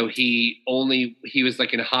 And so he was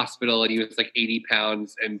like in a hospital, and he was like 80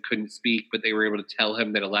 pounds and couldn't speak, but they were able to tell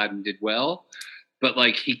him that Aladdin did well. But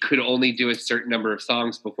like he could only do a certain number of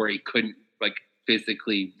songs before he couldn't like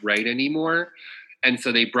physically write anymore. And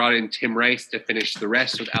so they brought in Tim Rice to finish the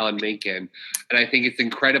rest with Alan Menken. And I think it's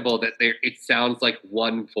incredible that it sounds like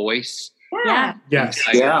one voice. Yeah. Yes.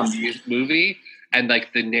 Movie. And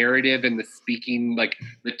like the narrative and the speaking, like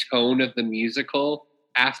the tone of the musical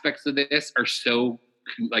aspects of this are so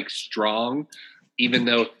like strong, even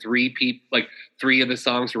though three of the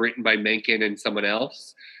songs were written by Menken and someone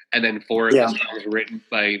else. And then 4 of the songs were written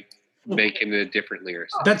by Menken and a different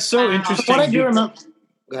lyricist. That's so interesting. What I do remember,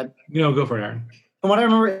 go ahead. Go for it, Aaron. From what I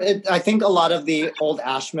remember, I think a lot of the old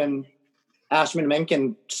Ashman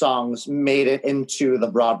Menken songs made it into the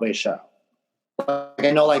Broadway show. Like,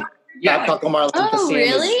 I know, like Coco Marlin. Oh,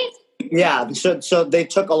 really? Yeah. So they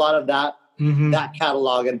took a lot of that that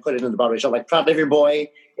catalog and put it in the Broadway show. Like Proud of Your Boy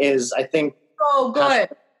is, I think. Oh, good.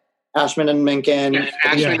 Ashman and Menken. Yeah,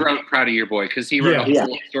 Ashman wrote Proud of Your Boy because he wrote a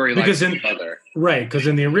whole storyline for his mother. Right, because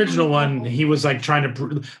in the original one, he was like trying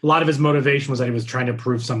to a lot of his motivation was that he was trying to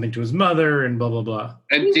prove something to his mother and blah, blah, blah.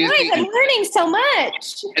 And I'm learning so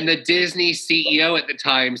much. And the Disney CEO at the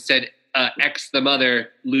time said, X the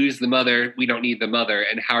mother, lose the mother, we don't need the mother.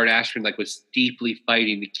 And Howard Ashman was deeply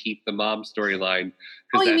fighting to keep the mom storyline.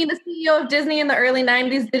 Oh, you mean the CEO of Disney in the early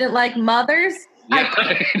 90s didn't like mothers? Yeah.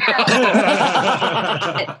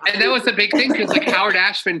 And that was a big thing because like Howard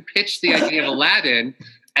Ashman pitched the idea of Aladdin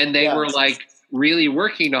and they were like really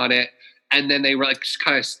working on it, and then they were like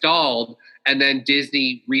kind of stalled, and then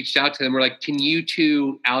Disney reached out to them. We're like, can you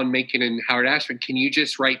two, Alan Menken and Howard Ashman, can you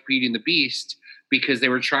just write Beauty and the Beast? Because they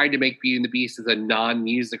were trying to make Beauty and the Beast as a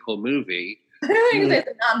non-musical movie. It's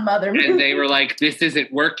a non-mother movie. And they were like, this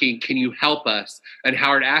isn't working, can you help us? And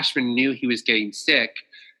Howard Ashman knew he was getting sick.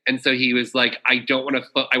 And so he was like, I want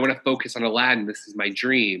to focus on Aladdin. This is my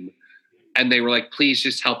dream. And they were like, please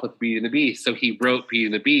just help with Beauty and the Beast. So he wrote Beauty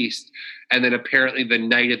and the Beast. And then apparently the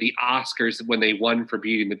night of the Oscars, when they won for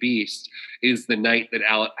Beauty and the Beast, is the night that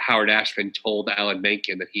Howard Ashman told Alan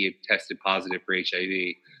Menken that he had tested positive for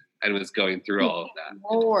HIV and was going through all of that.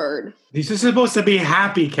 Lord. This is supposed to be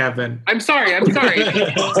happy, Kevin. I'm sorry. I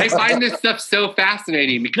find this stuff so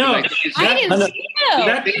fascinating because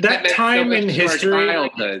that time in history.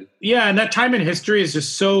 Yeah, and that time in history is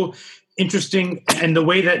just so interesting, and the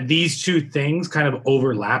way that these two things kind of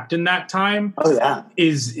overlapped in that time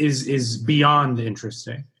is beyond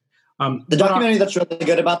interesting. The documentary that's really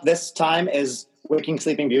good about this time is Waking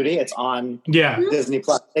Sleeping Beauty. It's on Disney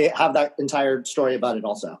Plus. They have that entire story about it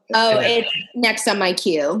also. It's next on my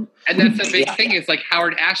queue. And that's the big thing is like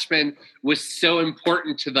Howard Ashman was so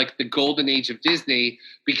important to like the golden age of Disney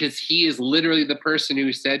because he is literally the person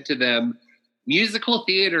who said to them, musical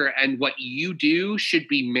theater and what you do should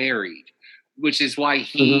be married, which is why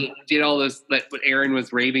he did all this, like what Aaron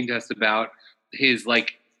was raving to us about, his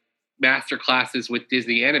like master classes with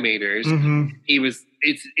Disney animators.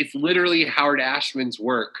 It's literally Howard Ashman's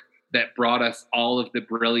work that brought us all of the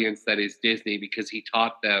brilliance that is Disney, because he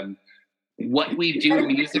taught them what we do in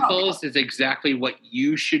musicals is exactly what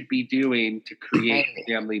you should be doing to create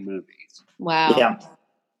family movies. Wow. Yeah.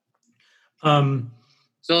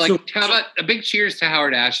 So how about a big cheers to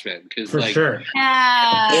Howard Ashman, because sure.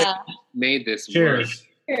 Made this work.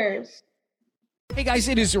 Cheers. Hey guys,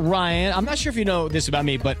 it is Ryan. I'm not sure if you know this about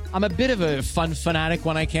me, but I'm a bit of a fun fanatic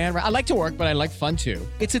when I can. I like to work, but I like fun too.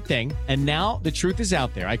 It's a thing. And now the truth is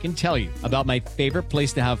out there. I can tell you about my favorite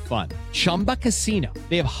place to have fun. Chumba Casino.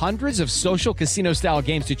 They have hundreds of social casino style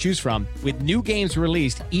games to choose from with new games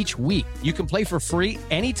released each week. You can play for free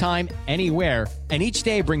anytime, anywhere. And each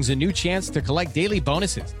day brings a new chance to collect daily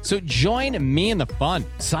bonuses. So join me in the fun.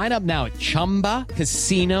 Sign up now at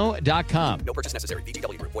ChumbaCasino.com. No purchase necessary.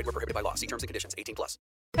 VGW Group. Void where prohibited by law. See terms and conditions. 18+.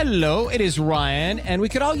 Hello, it is Ryan, and we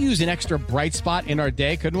could all use an extra bright spot in our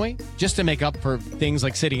day, couldn't we? Just to make up for things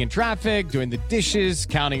like sitting in traffic, doing the dishes,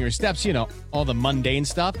 counting your steps, all the mundane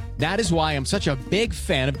stuff. That is why I'm such a big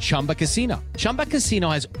fan of Chumba Casino. Chumba Casino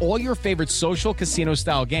has all your favorite social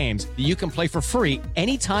casino-style games that you can play for free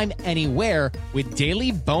anytime, anywhere with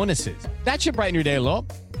daily bonuses. That should brighten your day a little.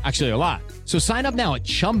 Actually, a lot. So sign up now at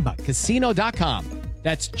ChumbaCasino.com.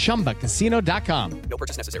 That's ChumbaCasino.com. No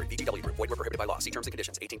purchase necessary. VGW Group. Void where prohibited by law. See terms and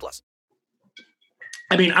conditions. 18+.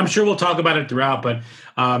 I mean, I'm sure we'll talk about it throughout, but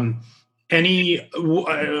we'll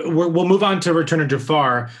move on to Return of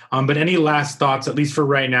Jafar. But any last thoughts, at least for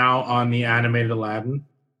right now, on the animated Aladdin?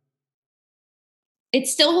 It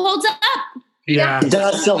still holds up. Yeah. It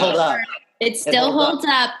does still hold up. It still holds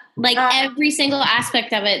up. Like every single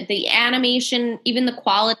aspect of it, the animation, even the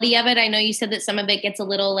quality of it. I know you said that some of it gets a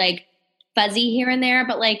little like fuzzy here and there,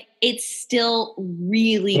 but like it's still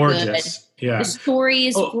really gorgeous. Good. Yeah. The story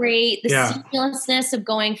is great. The seamlessness of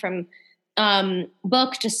going from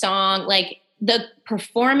book to song, like the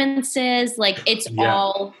performances, like it's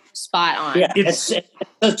all spot on. Yeah, it's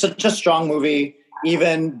such a strong movie,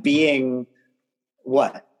 even being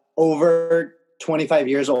over 25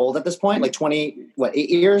 years old at this point, like 8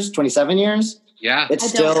 years, 27 years. Yeah, it's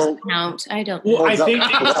still count. I don't. Well, I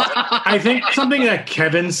think something that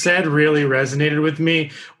Kevin said really resonated with me.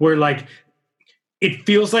 Where like it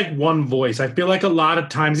feels like one voice. I feel like a lot of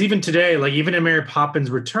times, even today, like even in Mary Poppins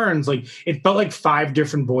Returns, like it felt like 5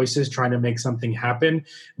 different voices trying to make something happen.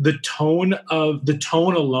 The tone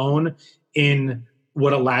alone in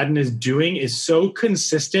what Aladdin is doing is so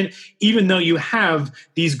consistent, even though you have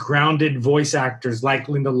these grounded voice actors like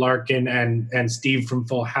Linda Larkin and Steve from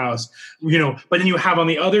Full House, but then you have on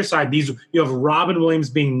the other side, you have Robin Williams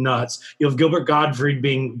being nuts. You have Gilbert Gottfried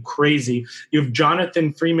being crazy. You have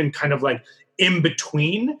Jonathan Freeman kind of like in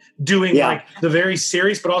between doing like the very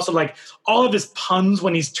serious, but also like all of his puns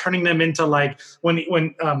when he's turning them into like when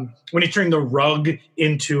he's turning the rug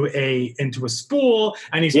into a spool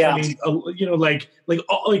and he's turning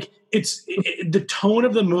the tone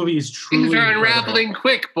of the movie is truly things are unraveling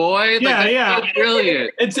quick, boy. So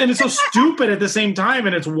brilliant. It's so stupid at the same time,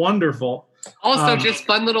 and it's wonderful. Also, just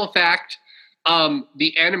fun little fact.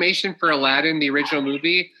 The animation for Aladdin, the original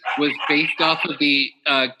movie, was based off of the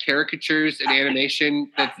caricatures and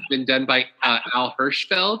animation that's been done by Al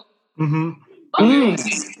Hirschfeld, who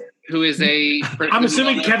is a... I'm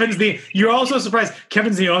assuming you're also surprised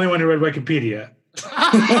Kevin's the only one who read Wikipedia.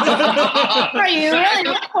 Are you really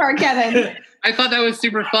look for, Kevin? I thought that was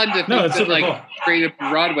super fun to create a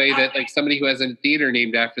Broadway that like somebody who has a theater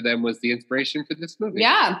named after them was the inspiration for this movie.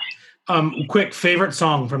 Yeah. Quick favorite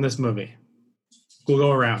song from this movie. We'll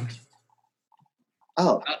go around.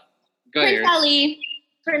 Oh. Go ahead.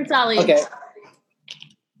 Prince Ali. Okay.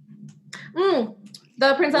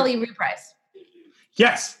 The Prince Ali reprise.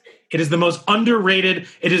 Yes. It is the most underrated.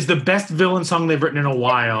 It is the best villain song they've written in a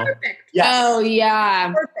while. Perfect. Yes. Oh,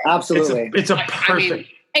 yeah. Perfect. Absolutely. It's a perfect.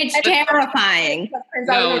 It's terrifying.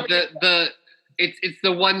 No, it's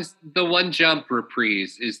the one jump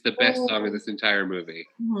reprise is the best song of this entire movie.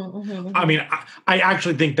 I mean, I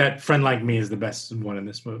actually think that Friend Like Me is the best one in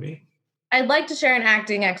this movie. I'd like to share an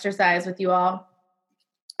acting exercise with you all.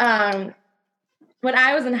 When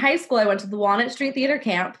I was in high school, I went to the Walnut Street Theater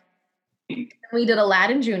Camp. We did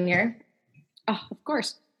Aladdin Jr. Oh, of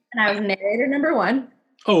course. And I was narrator number 1.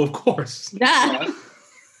 Oh, of course. Yeah.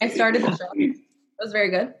 I started the show. It was very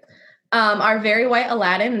good. Our Very White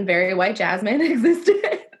Aladdin and Very White Jasmine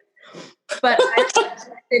existed. But I was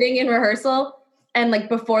sitting in rehearsal, and like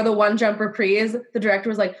before the one jump reprise, the director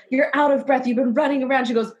was like, "You're out of breath. You've been running around."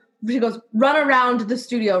 She goes, "Run around the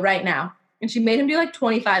studio right now." And she made him do like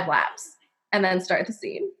 25 laps and then start the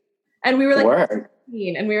scene. And we were like,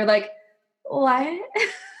 and we were like, what?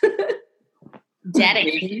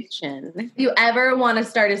 Dedication. If you ever want to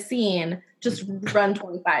start a scene, just run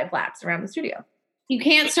 25 laps around the studio. You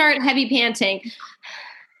can't start heavy panting.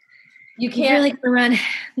 You can't really run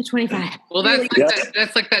the 25. Well,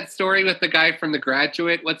 that's like that story with the guy from The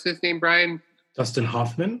Graduate. What's his name, Brian? Dustin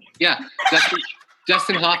Hoffman. Yeah,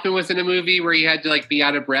 Dustin Hoffman was in a movie where he had to like be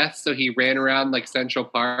out of breath, so he ran around like Central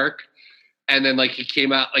Park, and then like he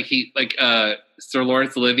came out Sir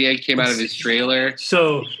Laurence Olivier came out of his trailer.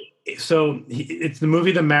 So it's the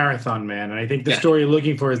movie The Marathon Man, and I think the story you're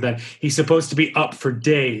looking for is that he's supposed to be up for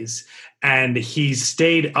days, and he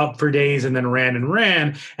stayed up for days and then ran,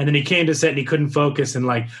 and then he came to set and he couldn't focus, and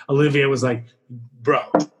like Olivier was like, "Bro,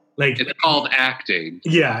 like it's called acting."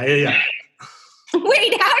 Yeah.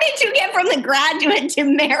 Wait, how did you get from The Graduate to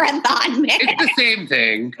Marathon Man? It's the same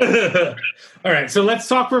thing. All right, so let's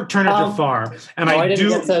talk Return of Jafar. And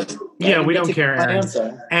we don't care, Aaron.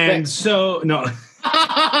 And so, no.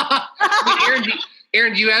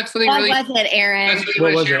 Aaron, do you have something What was it, Aaron?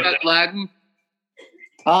 What was it? About Aladdin?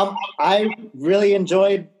 I really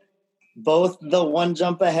enjoyed both the One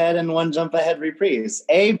Jump Ahead and One Jump Ahead reprise.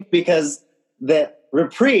 A, because the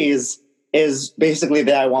reprise is basically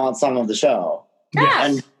the I Want song of the show.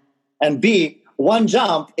 Yeah. And B, One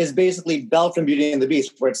Jump is basically Belle from Beauty and the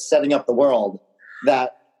Beast, where it's setting up the world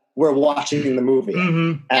that we're watching the movie.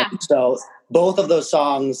 Mm-hmm. And so both of those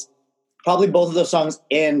songs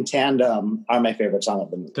in tandem are my favorite song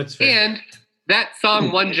of the movie. That's fair. And that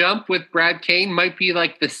song, One Jump with Brad Kane, might be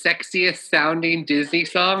like the sexiest sounding Disney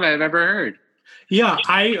song I've ever heard. Yeah,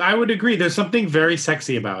 I would agree. There's something very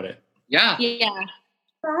sexy about it. Yeah. Yeah.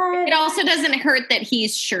 It also doesn't hurt that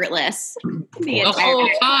he's shirtless the whole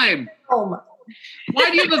time.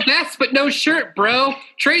 Why do you have a vest but no shirt, bro?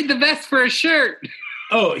 Trade the vest for a shirt.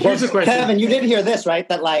 Oh, here's a question. Kevin, you did hear this, right?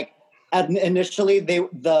 That like initially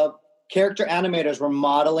the character animators were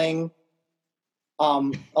modeling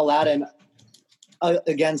Aladdin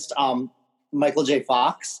against Michael J.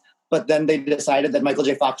 Fox, but then they decided that Michael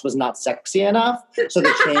J. Fox was not sexy enough, so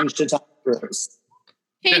they changed to Tom Cruise.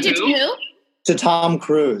 Changed it to who? To Tom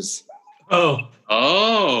Cruise. Oh.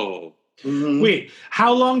 Mm-hmm. Wait,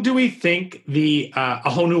 how long do we think the A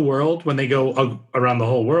Whole New World, when they go around the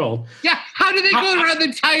whole world? Yeah, how do they go around the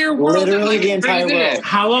entire world? Literally the entire world.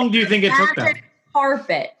 How long do you think it took them?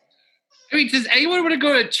 Carpet. I mean, does anyone want to go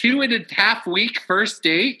on a 2.5 week first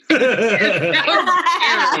date?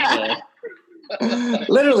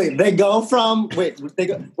 Literally, they go from what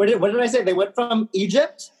did I say? They went from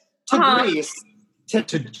Egypt to Greece to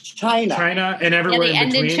China. China and everywhere they in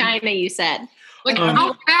end between. in China, you said. Like,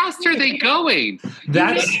 how fast are they going?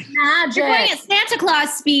 That's magic. You're going at Santa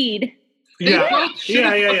Claus speed. They Yeah. both should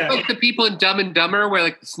have Yeah. like the people in Dumb and Dumber where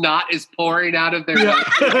like snot is pouring out of their nose.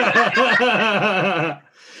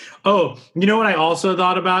 Oh, you know what I also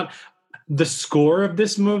thought about? The score of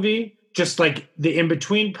this movie, just like the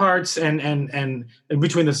in-between parts and in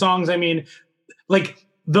between the songs. I mean, like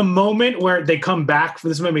the moment where they come back,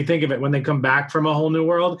 this made me think of it, when they come back from A Whole New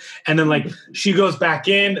World, and then like she goes back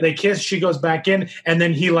in, they kiss, she goes back in, and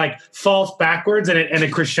then he like falls backwards and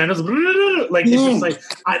it crescendos. Like it's just like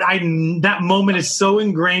I that moment is so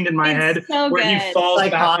ingrained in my head so where good. he falls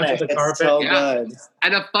It's back iconic. onto the It's carpet. so Yeah. good.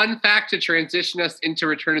 And a fun fact to transition us into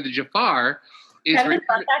Return of the Jafar is Kevin,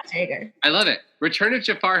 fun fact, Jager. I love it. Return of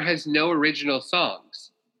Jafar has no original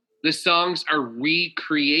songs. The songs are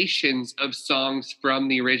recreations of songs from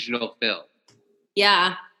the original film.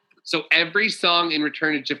 Yeah. So every song in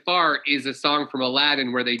Return of Jafar is a song from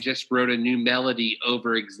Aladdin where they just wrote a new melody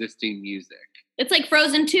over existing music. It's like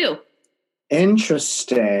Frozen 2.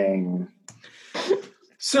 Interesting.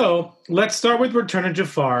 So let's start with Return of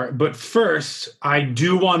Jafar, but first I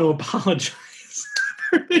do want to apologize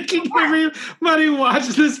for making everybody watch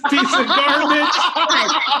this piece of garbage.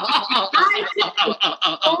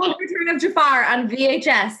 I owned Return of Jafar on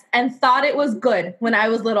VHS and thought it was good when I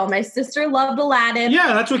was little. My sister loved Aladdin.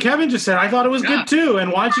 Yeah, that's what Kevin just said. I thought it was Yeah. good too.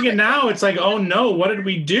 And watching it now, it's like, oh no, what did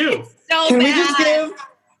we do? So Can bad.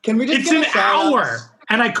 we just It's give an a shout hour, out?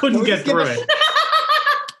 and I couldn't Can we get just give through a- it.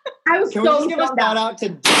 I was Can we so just give a bummed shout out. out to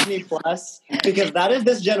Disney Plus? Because that is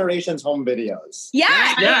this generation's home videos. Yeah.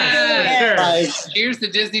 Yes, for sure. Like, Here's the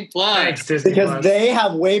Disney Plus. Thanks, Disney because Plus. they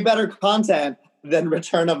have way better content than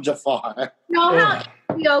Return of Jafar. You know how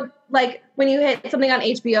HBO, like when you hit something on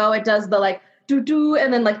HBO, it does the like doo-doo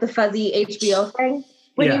and then like the fuzzy HBO thing?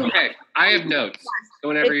 When Yeah. you Okay, I have notes. So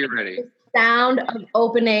whenever you're ready. sound of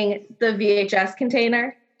opening the VHS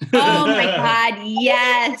container. Oh my God.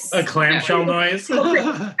 Yes. A clamshell noise. So,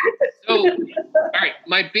 all right,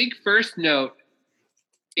 my big first note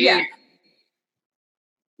is Yeah.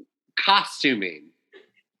 costuming.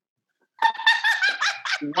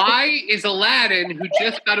 Why is Aladdin, who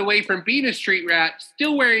just got away from being a street rat,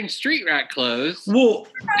 still wearing street rat clothes? Well,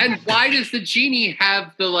 And why does the genie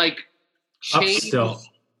have the like up chain still.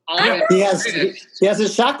 on He his has wrist he has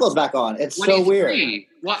his shackles back on. It's when so he's weird. free?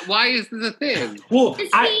 Why is this a thing? Well, Does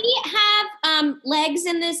he have legs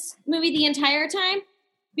in this movie the entire time?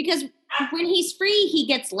 Because when he's free, he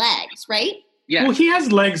gets legs, right? Yeah. well, he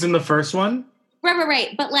has legs in the first one.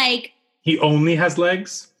 Right. But like, He only has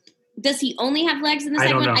legs. does he only have legs in the I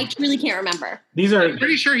second don't one? know. I really can't remember. These are I'm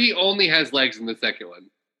pretty sure he only has legs in the second one.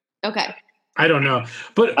 Okay. I don't know.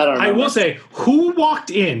 But I don't know. I will say, who walked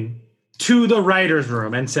in to the writer's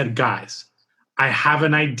room and said, guys, I have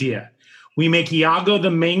an idea. We make Iago the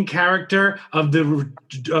main character of the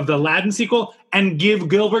Aladdin sequel and give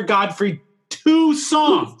Gilbert Gottfried 2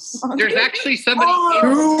 songs. There's actually somebody.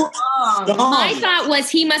 My thought was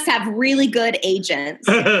he must have really good agents.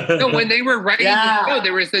 No, when they were writing Yeah. the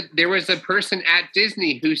show, there was a person at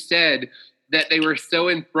Disney who said that they were so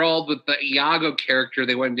enthralled with the Iago character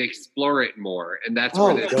they wanted to explore it more, and that's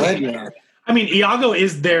Oh, where goodness. I mean, Iago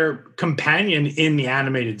is their companion in the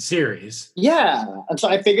animated series. Yeah. And so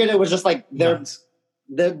I figured it was just like their Nuts.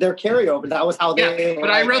 carryover. That was how they But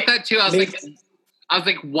I wrote that too. I was made-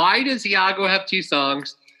 like, why does Iago have 2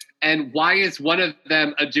 songs? And why is one of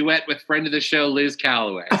them a duet with friend of the show, Liz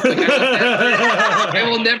Calloway? Like, I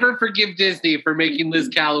will never forgive Disney for making Liz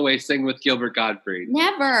Calloway sing with Gilbert Gottfried.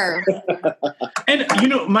 Never. And, you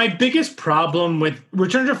know, my biggest problem with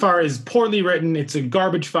Return of Jafar is poorly written. It's a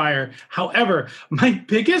garbage fire. However, my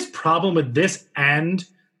biggest problem with this and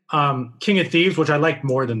King of Thieves, which I like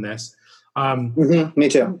more than this, me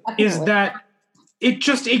too, is that it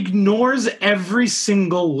just ignores every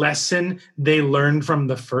single lesson they learned from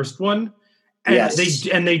the first one. And Yes.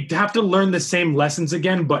 they have to learn the same lessons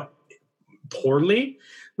again, but poorly.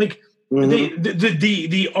 Like,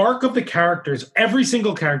 The arc of the characters, every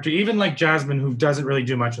single character, even like Jasmine, who doesn't really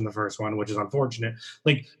do much in the first one, which is unfortunate,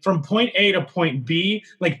 like from point A to point B,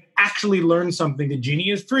 like actually learn something. The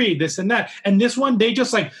genie is free, this and that. And this one, they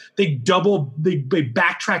just like, they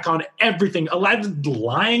backtrack on everything. Aladdin's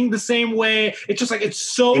lying the same way. It's just like, it's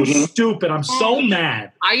so stupid. I'm so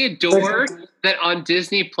mad. I adore that on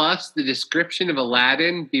Disney Plus, the description of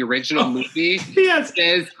Aladdin, the original movie,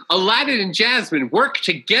 says Aladdin and Jasmine work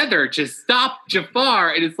together to stop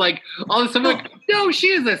Jafar. And it's like, all of a sudden, like, no, she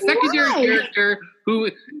is a secondary character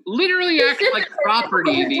who literally acts like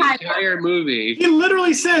property in the entire movie. He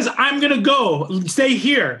literally says, I'm going to go, stay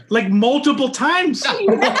here, like multiple times.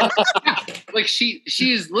 Like she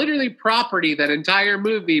is literally property that entire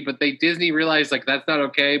movie, but Disney realized like that's not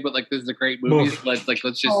okay, but like this is a great movie. So let's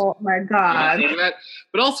just oh my god. That.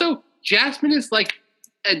 But also Jasmine is like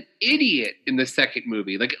an idiot in the second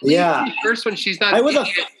movie. Like in the first one she's not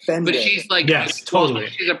offended. But she's like totally.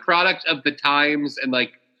 She's a product of the times, and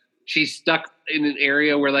like she's stuck in an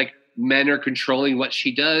area where like men are controlling what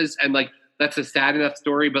she does, and like that's a sad enough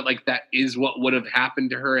story, but like that is what would have happened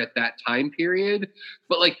to her at that time period.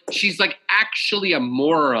 But like she's like actually a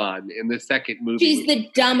moron in the second movie. She's the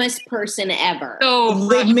dumbest person ever. So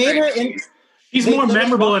they made her in. He's more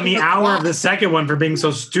memorable in the hour of the second one for being so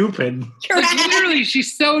stupid. Like, literally,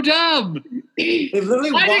 she's so dumb.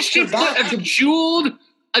 Why does she put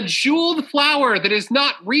a jeweled flower that is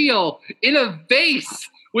not real in a vase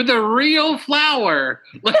with a real flower?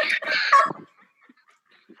 Like,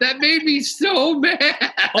 that made me so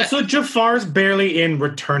mad. Also, Jafar's barely in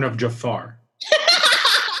Return of Jafar.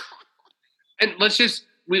 And let's just,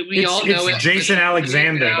 we all know it's Jason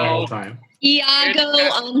Alexander the whole time. Iago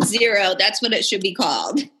on Zero. That's what it should be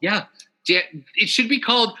called. Yeah. It should be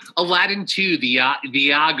called Aladdin 2, the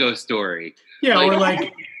Iago story. Yeah, or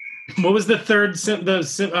like, what was the third?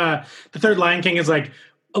 The third Lion King is like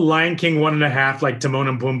Lion King 1.5, like Timon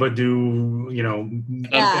and Pumbaa do, you know.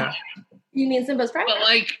 Yeah. You mean Simba's friend? But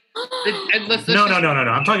like, no.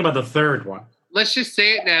 I'm talking about the third one. Let's just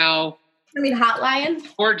say it now. I mean, Hot Lion?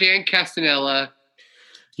 Poor Dan Castanella.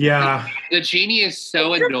 Yeah. The genie is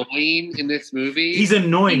so annoying in this movie. He's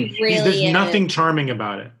annoying. He really there's nothing charming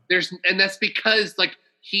about it. And that's because like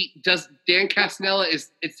Dan Castanella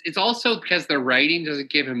it's also because the writing doesn't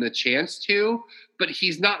give him the chance to, but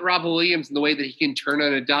he's not Robin Williams in the way that he can turn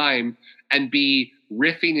on a dime and be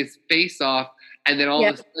riffing his face off and then all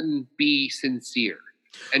of a sudden be sincere.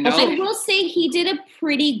 And I will say he did a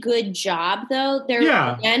pretty good job, though.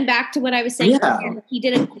 Again, back to what I was saying earlier, he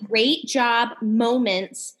did a great job,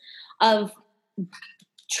 moments of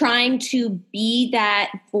trying to be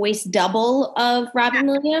that voice double of Robin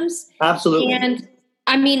Williams. Absolutely. And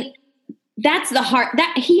I mean, that's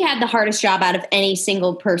he had the hardest job out of any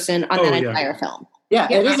single person on that entire film. Yeah,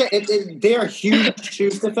 they are huge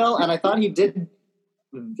shoes to fill, and I thought he did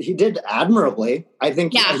admirably. I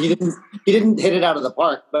think he didn't hit it out of the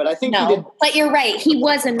park, but I think he did. But you're right, he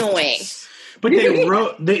was annoying. But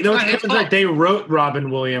they wrote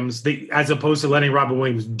Robin Williams as opposed to letting Robin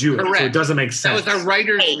Williams do it. Correct. So it doesn't make sense. That was a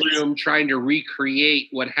writer's room trying to recreate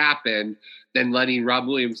what happened, then letting Robin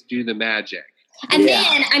Williams do the magic. And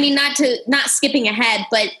then, I mean, not skipping ahead,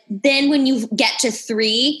 but then when you get to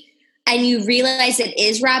 3 and you realize it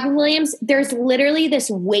is Robin Williams, there's literally this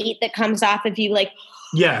weight that comes off of you, like,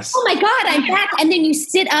 yes, oh my God, I'm back. And then you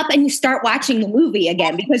sit up and you start watching the movie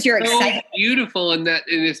again because you're excited. So beautiful in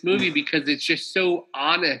this movie because it's just so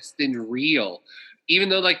honest and real. Even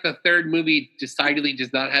though like the third movie decidedly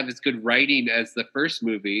does not have as good writing as the first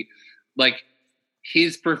movie, like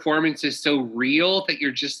his performance is so real that you're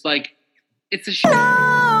just like, it's a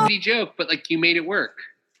shitty joke, but like you made it work.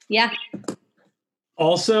 Yeah.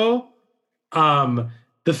 Also,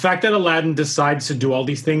 the fact that Aladdin decides to do all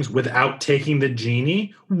these things without taking the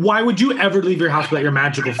genie, why would you ever leave your house without your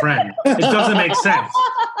magical friend? It doesn't make sense.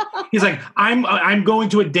 He's like, I'm going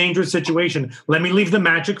to a dangerous situation. Let me leave the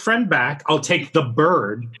magic friend back. I'll take the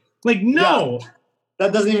bird. Like, no. Yeah.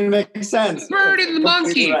 That doesn't even make sense. Bird and the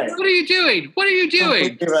monkey. Right. What are you doing? What are you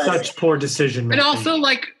doing? Right. Such poor decision making. And also,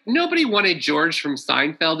 like, nobody wanted George from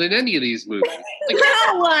Seinfeld in any of these movies. Like,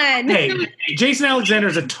 no one. Hey, Jason Alexander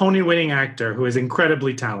is a Tony-winning actor who is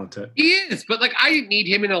incredibly talented. He is, but like, I didn't need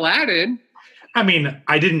him in Aladdin. I mean,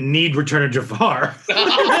 I didn't need Return of Jafar.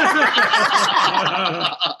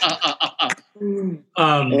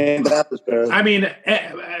 I mean,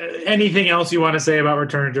 anything else you want to say about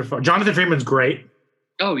Return of Jafar? Jonathan Freeman's great.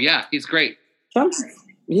 Oh yeah, he's great.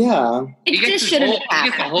 Yeah, he gets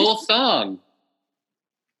the whole song.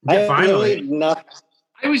 Finally,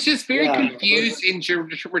 I was just very confused in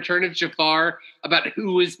Return of Jafar about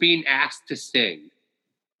who was being asked to sing.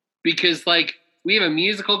 because like we have a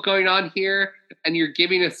musical going on here, and you're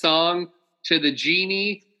giving a song to the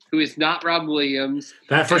genie who is not Rob Williams.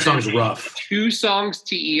 That first song is rough. 2 songs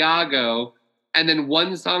to Iago, and then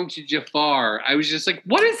 1 song to Jafar. I was just like,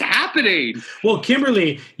 what is happening? Well,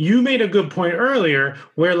 Kimberly, you made a good point earlier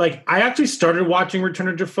where like I actually started watching Return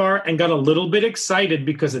of Jafar and got a little bit excited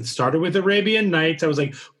because it started with Arabian Nights. I was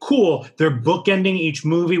like, cool, they're bookending each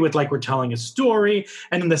movie with like we're telling a story.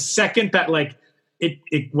 And then the second that like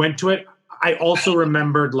it went to it, I also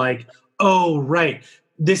remembered like, oh, right.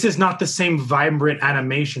 This is not the same vibrant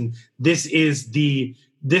animation. This is the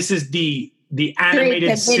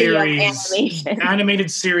animated series.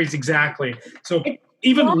 Animated series, exactly. So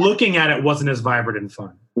even looking at it wasn't as vibrant and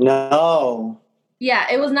fun. No. Yeah,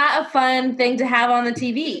 it was not a fun thing to have on the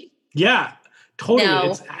TV. Yeah, totally.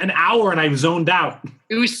 No. It's an hour and I zoned out.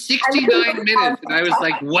 It was 69 minutes, and I was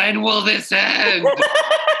like, when will this end?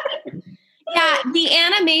 Yeah, the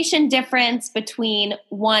animation difference between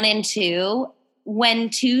 1 and 2, when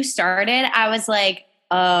 2 started, I was like,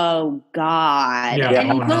 oh, God. Yeah, and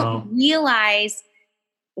you don't realize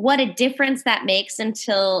what a difference that makes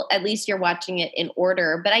until at least you're watching it in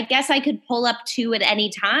order. But I guess I could pull up 2 at any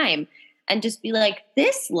time and just be like,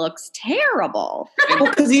 this looks terrible. Well,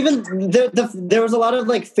 because even there was a lot of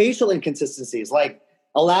like facial inconsistencies. Like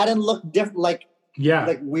Aladdin looked different, like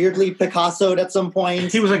weirdly Picasso'd at some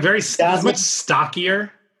point. He was like much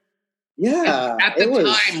stockier. Yeah. At the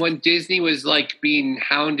time when Disney was like being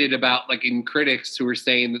hounded about like in critics who were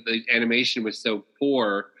saying that the animation was so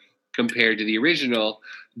poor compared to the original,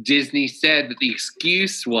 Disney said that the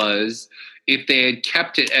excuse was if they had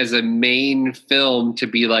kept it as a main film to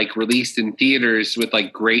be like released in theaters with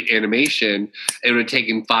like great animation, it would have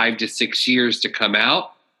taken 5 to 6 years to come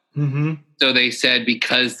out. Mm-hmm. So they said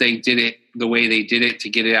because they did it the way they did it to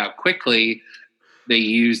get it out quickly, they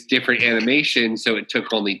used different animation, so it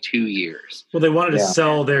took only 2 years. Well, they wanted to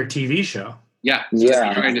sell their TV show. Yeah,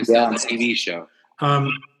 they're trying to sell the TV show.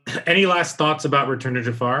 Any last thoughts about Return to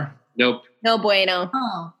Jafar? Nope. No bueno.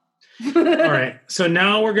 Oh. All right, so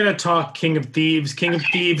now we're going to talk King of Thieves. King of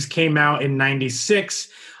Thieves came out in 96.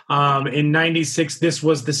 In 96, this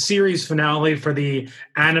was the series finale for the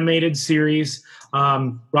animated series.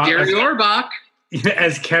 Gary Orbach.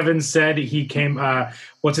 As Kevin said, he came,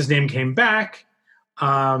 what's his name came back.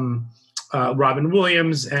 Robin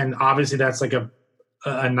Williams, and obviously that's like a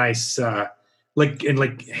nice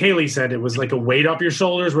like Haley said, it was like a weight off your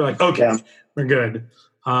shoulders. We're like, okay, we're good.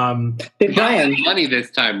 He got money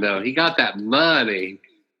this time though. He got that money.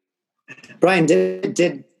 Brian, did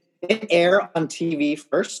it air on TV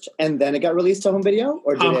first and then it got released to home video,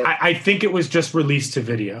 or did it? I think it was just released to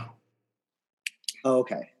video. Oh,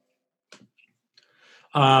 okay.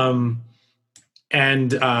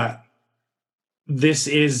 This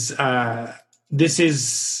is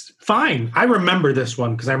fine. I remember this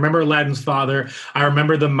one because I remember Aladdin's father. I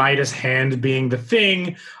remember the Midas hand being the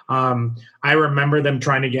thing. I remember them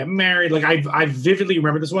trying to get married. Like I vividly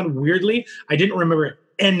remember this one. Weirdly, I didn't remember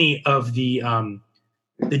any of the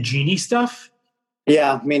genie stuff.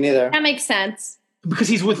 Yeah, me neither. That makes sense. Because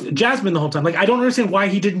he's with Jasmine the whole time. Like, I don't understand why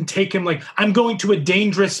he didn't take him. Like, I'm going to a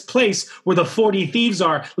dangerous place where the 40 thieves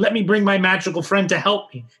are. Let me bring my magical friend to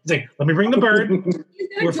help me. He's like, let me bring the bird.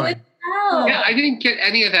 We're fine. Yeah, I didn't get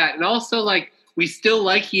any of that. And also, like, we still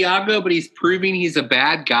like Iago, but he's proving he's a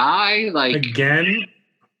bad guy. Like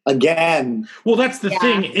Again. Well, that's the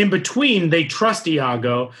thing. In between, they trust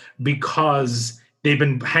Iago because they've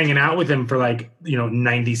been hanging out with him for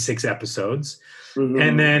 96 episodes. Mm-hmm.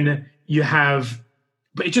 And then you have...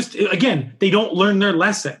 But it just, again, they don't learn their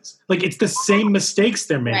lessons. Like, it's the same mistakes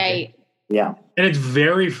they're making. Right. Yeah. And it's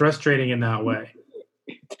very frustrating in that way.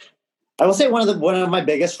 I will say one of my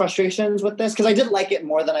biggest frustrations with this, because I did like it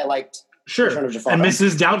more than I liked Return of Jafar. And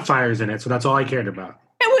Mrs. Doubtfire's in it, so that's all I cared about.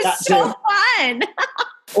 It was so fun.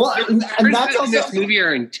 Well, and that's also... this movie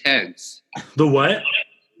are intense. The what?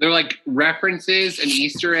 They're like references and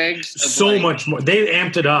Easter eggs. So much more. They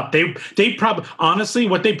amped it up. They probably, honestly,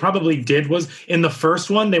 what they probably did was in the first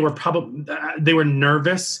one, they were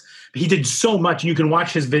nervous. He did so much. You can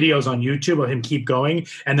watch his videos on YouTube of him keep going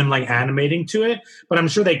and them like animating to it. But I'm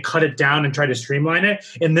sure they cut it down and tried to streamline it.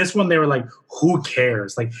 In this one, they were like, who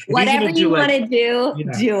cares? Like, whatever you want to do,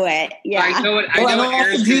 do it. Yeah. I know what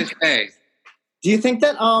Aaron's going to say. Do you think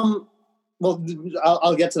that, well,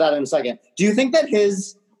 I'll get to that in a second. Do you think that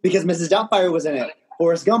because Mrs. Doubtfire was in it,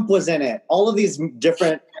 Forrest Gump was in it, all of these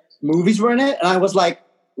different movies were in it, and I was like,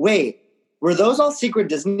 wait, were those all secret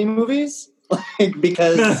Disney movies?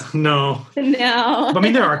 Because no. I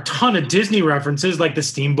mean, there are a ton of Disney references, like the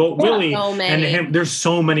Steamboat Willie, and him. There's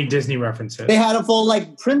so many Disney references. They had a full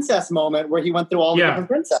princess moment where he went through all the different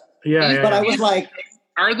princesses. But I was like,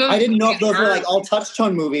 I didn't know if those were like all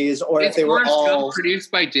touch-tone movies or if they were all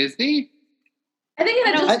produced by Disney. I think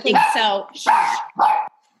I don't think so.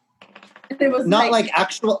 It was not like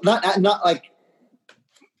actual, not like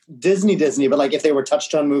Disney, but like if they were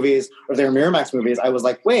touch-tone movies or if they were Miramax movies, I was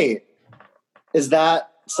like, wait, is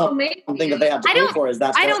that something that they had to pay for? Is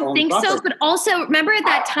that I don't think so. But also, remember at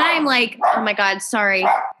that time, like, oh my God, sorry.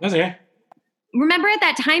 That's okay. Remember at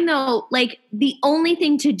that time, though, like the only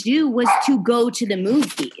thing to do was to go to the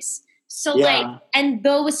movies. So and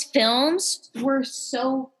those films were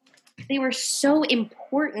so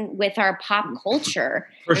important with our pop culture.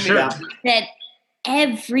 For sure. That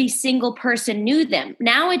every single person knew them.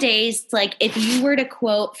 Nowadays, like if you were to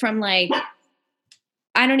quote from like,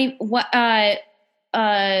 I don't even, what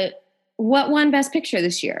won Best Picture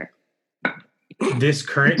this year? This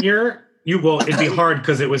current year? It'd be hard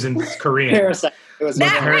because it was in Korean. Parasite. It was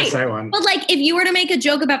that Parasite right. one. But like, if you were to make a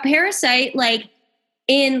joke about Parasite, like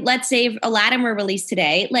in, let's say, if Aladdin were released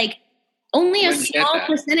today, like only a small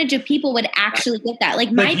percentage of people would actually get that.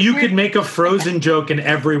 Like you could make a Frozen joke and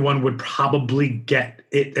everyone would probably get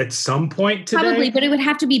it at some point today. Probably, but it would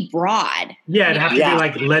have to be broad. Yeah, it'd have to be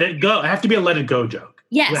like Let It Go. It'd have to be a Let It Go joke.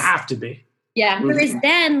 Yes. It would have to be. Yeah. Whereas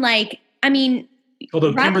then, like, I mean,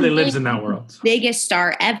 although Kimberly lives in that world. Biggest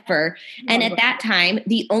star ever. And at that time,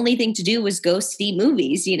 the only thing to do was go see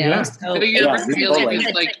movies, you know? Yeah. So you ever feel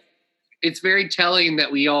it's like, it's very telling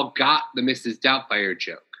that we all got the Mrs. Doubtfire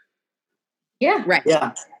joke. Yeah. Right.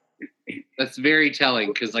 Yeah. That's very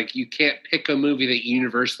telling because like you can't pick a movie that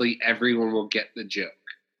universally everyone will get the joke.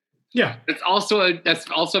 Yeah. That's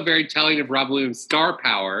also very telling of Rob Williams' star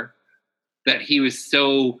power that he was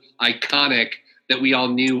so iconic that we all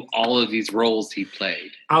knew all of these roles he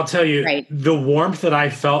played. I'll tell you, the warmth that I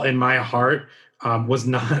felt in my heart I'm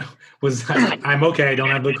okay. I don't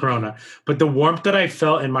have the corona, but the warmth that I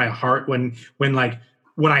felt in my heart when I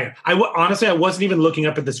honestly, I wasn't even looking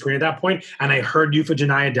up at the screen at that point, and I heard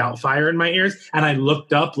Euphegenia Doubtfire in my ears, and I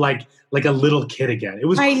looked up like a little kid again. It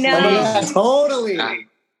was I know. Yeah, totally.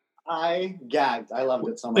 I gagged. I loved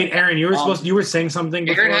it so much. Wait, Aaron, you were saying something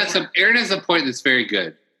before? Aaron has a point that's very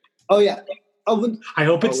good. Oh yeah. I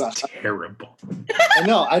hope it's terrible. I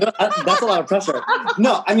know. That's a lot of pressure.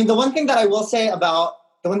 No, I mean the one thing that I will say about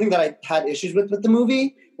the one thing that I had issues with the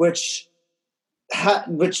movie, which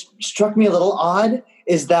struck me a little odd,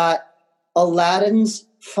 is that Aladdin's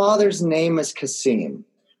father's name is Cassim,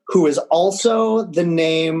 who is also the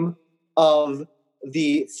name of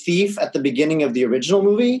the thief at the beginning of the original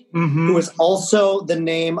movie, who is also the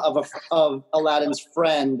name of Aladdin's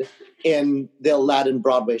friend in the Aladdin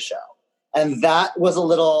Broadway show. And that was a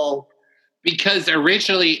little... Because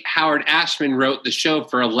originally Howard Ashman wrote the show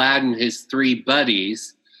for Aladdin, his three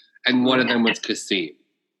buddies, and one of them was Cassim.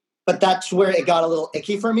 But that's where it got a little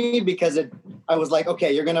icky for me because I was like,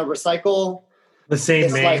 okay, you're going to recycle the same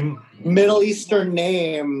this, name, like, Middle Eastern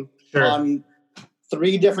name on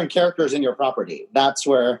three different characters in your property. That's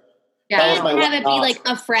where that was my have it be like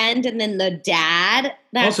a friend and then the dad.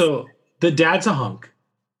 Also, the dad's a hunk.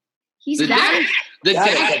 He's the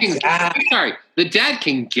dad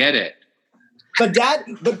can get it. But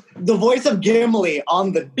the voice of Gimli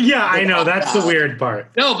on the... Yeah, I know. That's the weird part.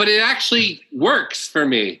 No, but it actually works for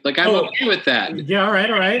me. Like, I'm okay with that. Yeah, all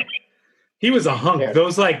right. He was a hunk. Yeah.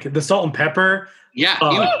 Those, like, the salt and pepper. Yeah, he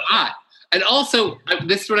was hot. And also,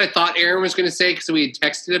 this is what I thought Aaron was going to say because we had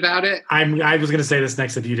texted about it. I was going to say this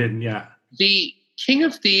next if you didn't, yeah. The King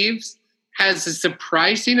of Thieves has a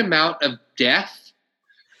surprising amount of death.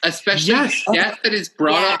 Especially death that is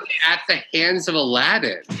brought up at the hands of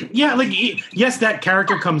Aladdin. Yeah, like, yes, that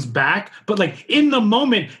character comes back, but, like, in the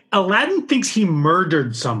moment, Aladdin thinks he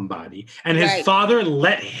murdered somebody, and his father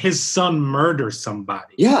let his son murder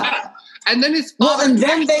somebody. Yeah. And then his father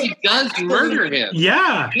does murder him.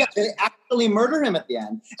 Yeah. Yeah, they actually murder him at the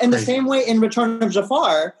end. And the same way in Return of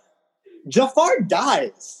Jafar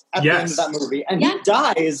dies at the end of that movie, and he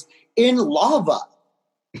dies in lava.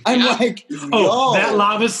 I'm like, that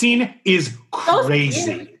lava scene is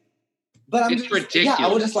crazy. But it's ridiculous. Yeah, I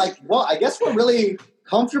was just like, well, I guess we're really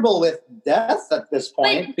comfortable with death at this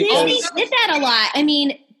point. But Disney did that a lot. I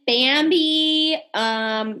mean, Bambi,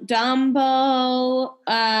 Dumbo,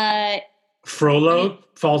 Frollo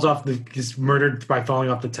falls off is murdered by falling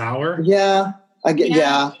off the tower. Yeah, I get.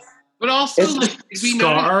 Yeah, but also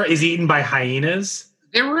Scar is eaten by hyenas.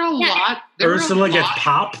 There were a lot. Ursula gets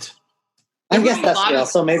popped. I guess that's real,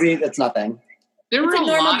 so maybe it's nothing. There were a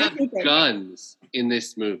lot of guns in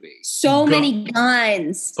this movie. So many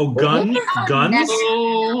guns. Oh, guns?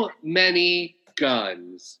 So many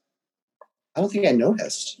guns. I don't think I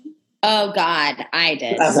noticed. Oh God, I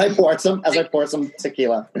did. As I poured some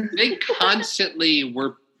tequila. They constantly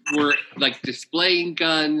were like displaying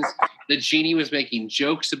guns. The genie was making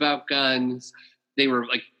jokes about guns. They were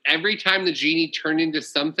like, every time the genie turned into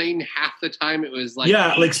something, half the time it was like, he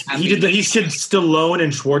said Stallone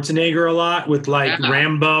and Schwarzenegger a lot with like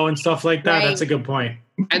Rambo and stuff like that. Right. That's a good point.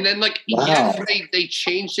 And then yes, they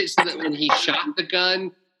changed it so that when he shot the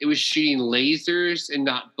gun, it was shooting lasers and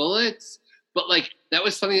not bullets. But like, that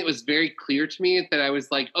was something that was very clear to me, that I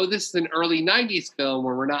was like, oh, this is an early 90s film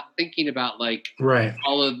where we're not thinking about like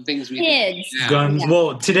all of the things we kids. Guns. Yeah.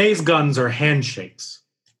 Well, today's guns are handshakes.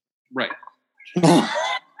 Right.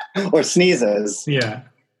 Or sneezes. Yeah.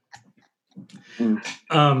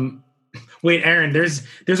 Wait, Aaron, there's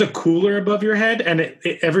a cooler above your head, and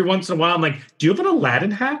every once in a while I'm like, do you have an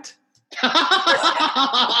Aladdin hat?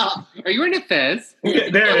 Are you wearing a fez?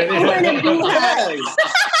 There it is.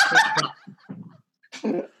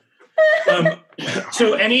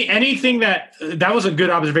 So anything that was a good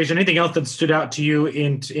observation. Anything else that stood out to you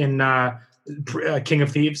in King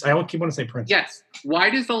of Thieves? I keep wanting to say Prince. Yes. Why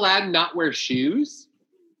does Aladdin not wear shoes?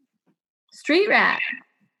 Street rat.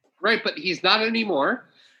 Right, but he's not anymore.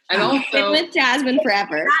 And also, he's been with Jasmine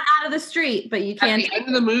forever. Not out of the street, but you can't. At the end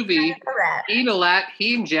of the movie,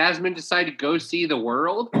 he and Jasmine decided to go see the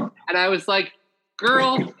world, and I was like,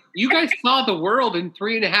 "Girl, you guys saw the world in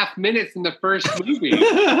 3.5 minutes in the first movie. You've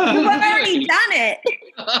already done it.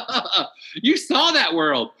 You saw that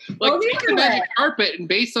world. Like, take the magic carpet, and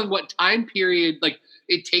based on what time period, like,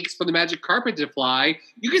 it takes for the magic carpet to fly,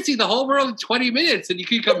 you can see the whole world in 20 minutes, and you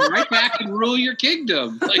can come right back and rule your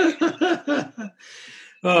kingdom." Like,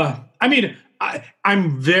 I mean,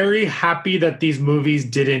 I'm very happy that these movies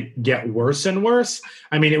didn't get worse and worse.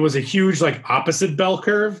 I mean, it was a huge, like, opposite bell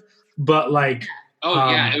curve, but like,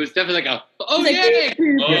 it was definitely like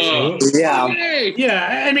yay!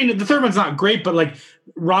 Yeah. I mean, the third one's not great, but like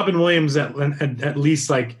Robin Williams at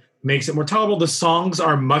least like makes it more tolerable. The songs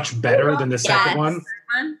are much better than the second one.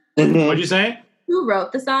 Mm-hmm. What'd you say? Who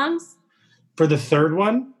wrote the songs for the third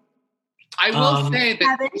one? I will say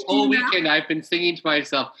that this whole weekend I've been singing to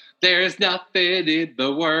myself, "There's nothing in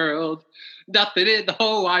the world, nothing in the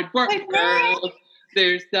whole wide world.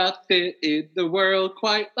 There's nothing in the world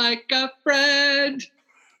quite like a friend."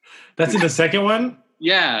 That's in the second one?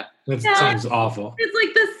 Yeah. That sounds awful. It's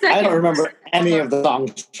like the second. I don't remember any of the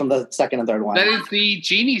songs from the second and third one. That is the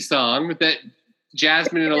genie song that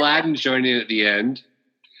Jasmine and Aladdin join in at the end.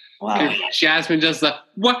 Wow. Jasmine does the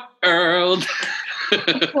world.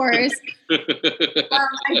 Of course. I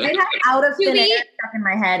did have Out of Thin Air stuck in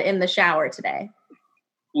my head in the shower today.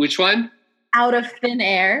 Which one? Out of Thin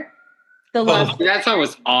Air. That song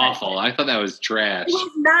was awful. I thought that was trash. It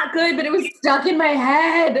was not good, but it was stuck in my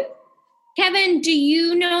head. Kevin, do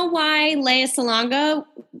you know why Lea Salonga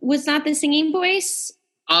was not the singing voice?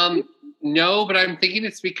 No, but I'm thinking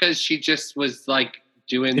it's because she just was like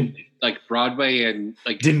doing like Broadway and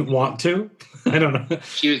like didn't want to. I don't know.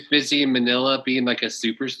 She was busy in Manila being like a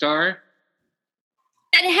superstar.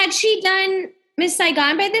 And had she done Miss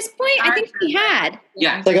Saigon by this point? I think she had.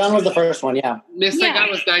 Yeah. Saigon was the first one, yeah. Miss Saigon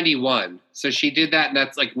was 91. So she did that, and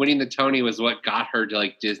that's like winning the Tony was what got her to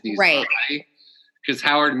like Disney's right. Because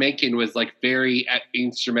Howard Menken was like very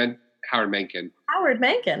Howard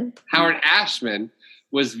Ashman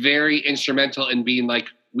was very instrumental in being like,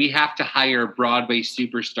 we have to hire Broadway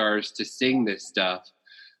superstars to sing this stuff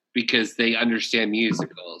because they understand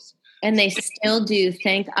musicals. And they still do,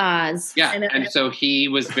 thank Oz. Yeah, and so he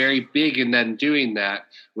was very big in then doing that,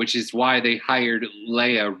 which is why they hired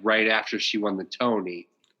Lea right after she won the Tony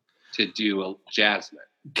to do Jasmine.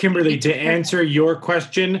 Kimberly, to answer your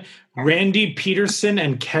question, Randy Peterson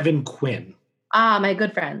and Kevin Quinn. Ah, my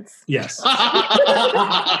good friends. Yes.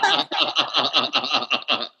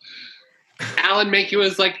 Alan Menken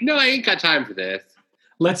was like, no, I ain't got time for this.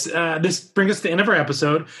 Let's this brings us to the end of our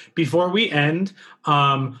episode. Before we end,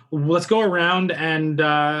 let's go around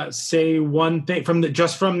and say one thing from the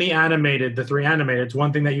three animated,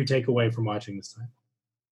 one thing that you take away from watching this time.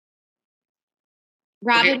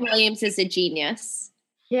 Robin Williams is a genius.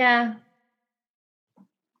 Yeah.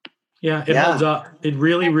 Yeah, it holds up. It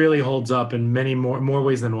really, really holds up in many more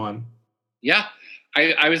ways than one. Yeah.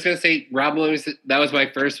 I was going to say Robin Williams, that was my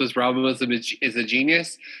first, was Robin Williams is a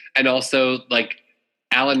genius. And also, like,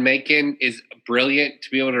 Alan Menken is brilliant to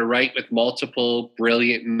be able to write with multiple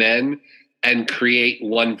brilliant men and create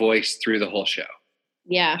one voice through the whole show.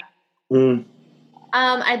 Yeah. Mm.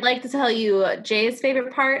 I'd like to tell you Jay's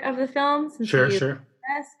favorite part of the film. Sure.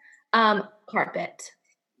 Carpet.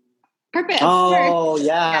 Oh,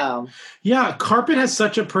 yeah. Yeah, Carpet has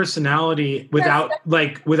such a personality without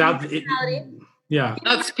it. Yeah.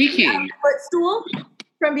 Not speaking. Footstool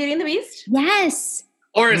from Beauty and the Beast? Yes.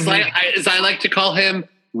 Or as I like to call him,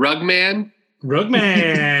 Rugman.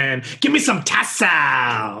 Rugman. Give me some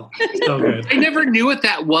tassel. So good. I never knew what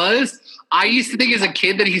that was. I used to think as a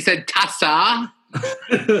kid that he said tassa.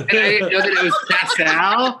 And I didn't know that it was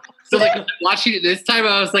tassel. So like watching it this time,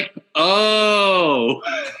 I was like, oh.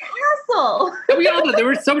 Tassel. We all know, there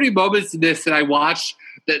were so many moments in this that I watched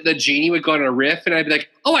that the genie would go on a riff and I'd be like,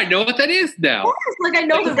 oh, I know what that is now. Yes, like I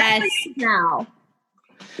know the reference now.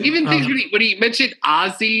 Even things when he mentioned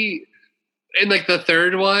Ozzy in like the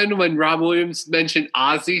third one, when Rob Williams mentioned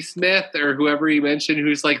Ozzy Smith or whoever he mentioned,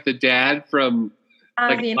 who's like the dad from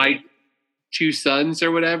like My Two Sons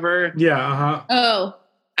or whatever. Yeah. Oh.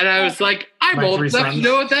 And I was like, I'm old enough to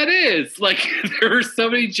know what that is. Like there were so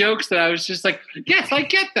many jokes that I was just like, yes, I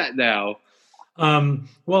get that now.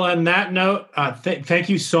 Well, on that note, thank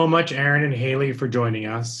you so much, Aaron and Haley, for joining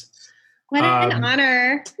us. What an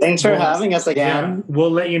honor. Thanks for having us again. Yeah, we'll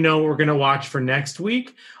let you know what we're going to watch for next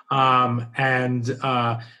week. We're going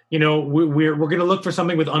to look for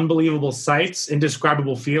something with unbelievable sights,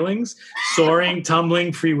 indescribable feelings, soaring,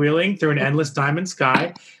 tumbling, freewheeling through an endless diamond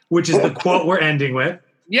sky, which is the quote we're ending with.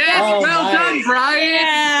 Yes, well done, Brian.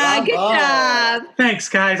 Yeah, good job. Thanks,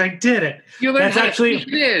 guys. I did it. That's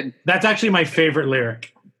actually my favorite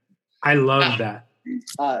lyric. I love that.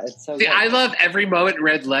 It's so See, I love every moment in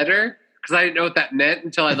Red Letter because I didn't know what that meant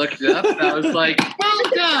until I looked it up. And I was like, well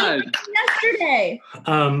done. Yesterday.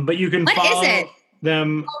 But you can follow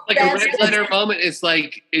them. Like a Red Letter moment is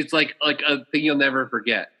like it's like a thing you'll never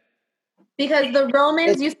forget. Because the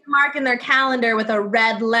Romans used to mark in their calendar with a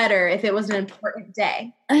red letter if it was an important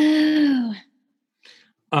day. Oh.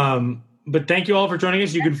 But thank you all for joining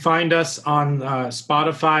us. You can find us on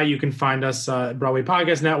Spotify. You can find us Broadway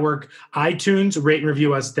Podcast Network, iTunes. Rate and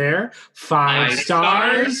review us there. 5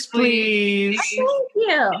 stars, please. Thank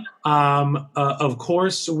you. Of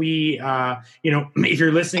course, we, if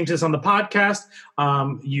you're listening to us on the podcast,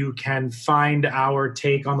 you can find our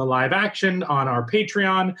take on the live action on our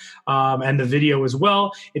Patreon and the video as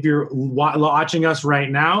well. If you're watching us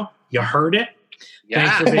right now, you heard it.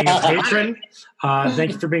 Yeah. Thanks for being a patron.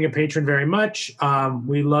 Thank you for being a patron very much.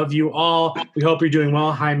 We love you all. We hope you're doing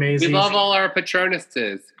well. Hi, Maisie. We love all our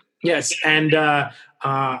patronesses. Yes, and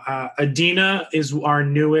Adina is our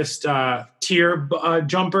newest tier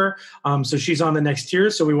jumper. So she's on the next tier.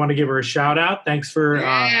 So we want to give her a shout out. Thanks for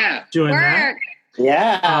doing that.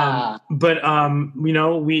 Yeah. We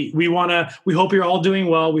hope you're all doing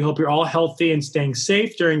well. We hope you're all healthy and staying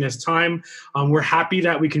safe during this time. We're happy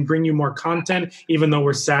that we can bring you more content, even though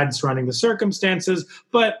we're sad surrounding the circumstances,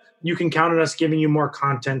 but you can count on us giving you more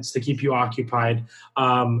content to keep you occupied.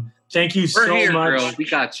 Thank you so much. Girl. We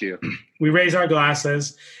got you. We raise our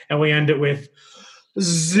glasses and we end it with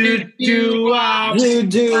Zoo-doo-wop.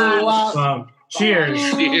 Zoo-doo-wop.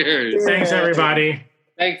 Cheers. Cheers. Thanks, everybody.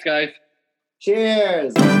 Thanks, guys.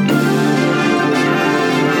 Cheers.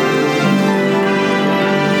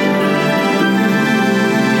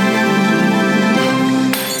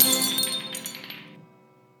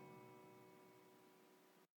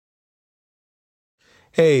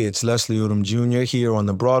 Hey, it's Leslie Odom Jr. here on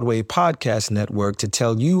the Broadway Podcast Network to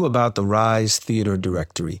tell you about the Rise Theater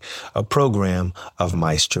Directory, a program of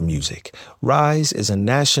Maestro Music. Rise is a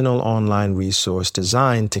national online resource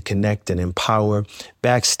designed to connect and empower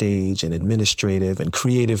backstage and administrative and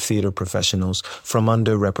creative theater professionals from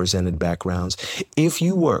underrepresented backgrounds. If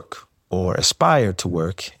you work or aspire to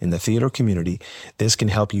work in the theater community, this can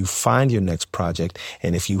help you find your next project.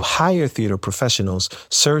 And if you hire theater professionals,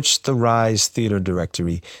 search the Rise Theater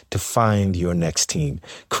Directory to find your next team.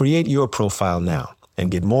 Create your profile now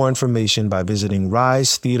and get more information by visiting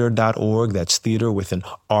risetheater.org. That's theater with an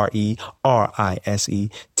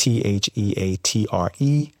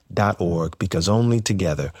RERISETHEATRE.org, because only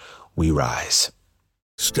together we rise.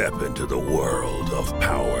 Step into the world of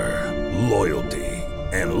power, loyalty,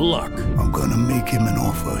 and luck. I'm gonna make him an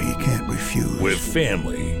offer he can't refuse. With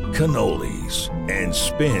family, cannolis, and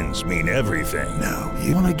spins mean everything. Now,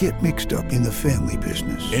 you wanna get mixed up in the family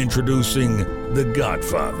business. Introducing The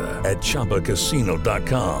Godfather at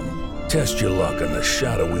ChumbaCasino.com. Test your luck in the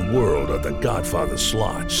shadowy world of The Godfather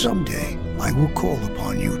slot. Someday, I will call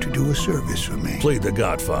upon you to do a service for me. Play The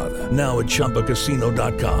Godfather, now at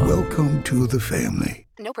ChumbaCasino.com. Welcome to the family.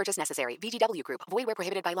 No purchase necessary. VGW Group. Void where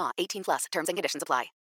prohibited by law. 18+. Terms and conditions apply.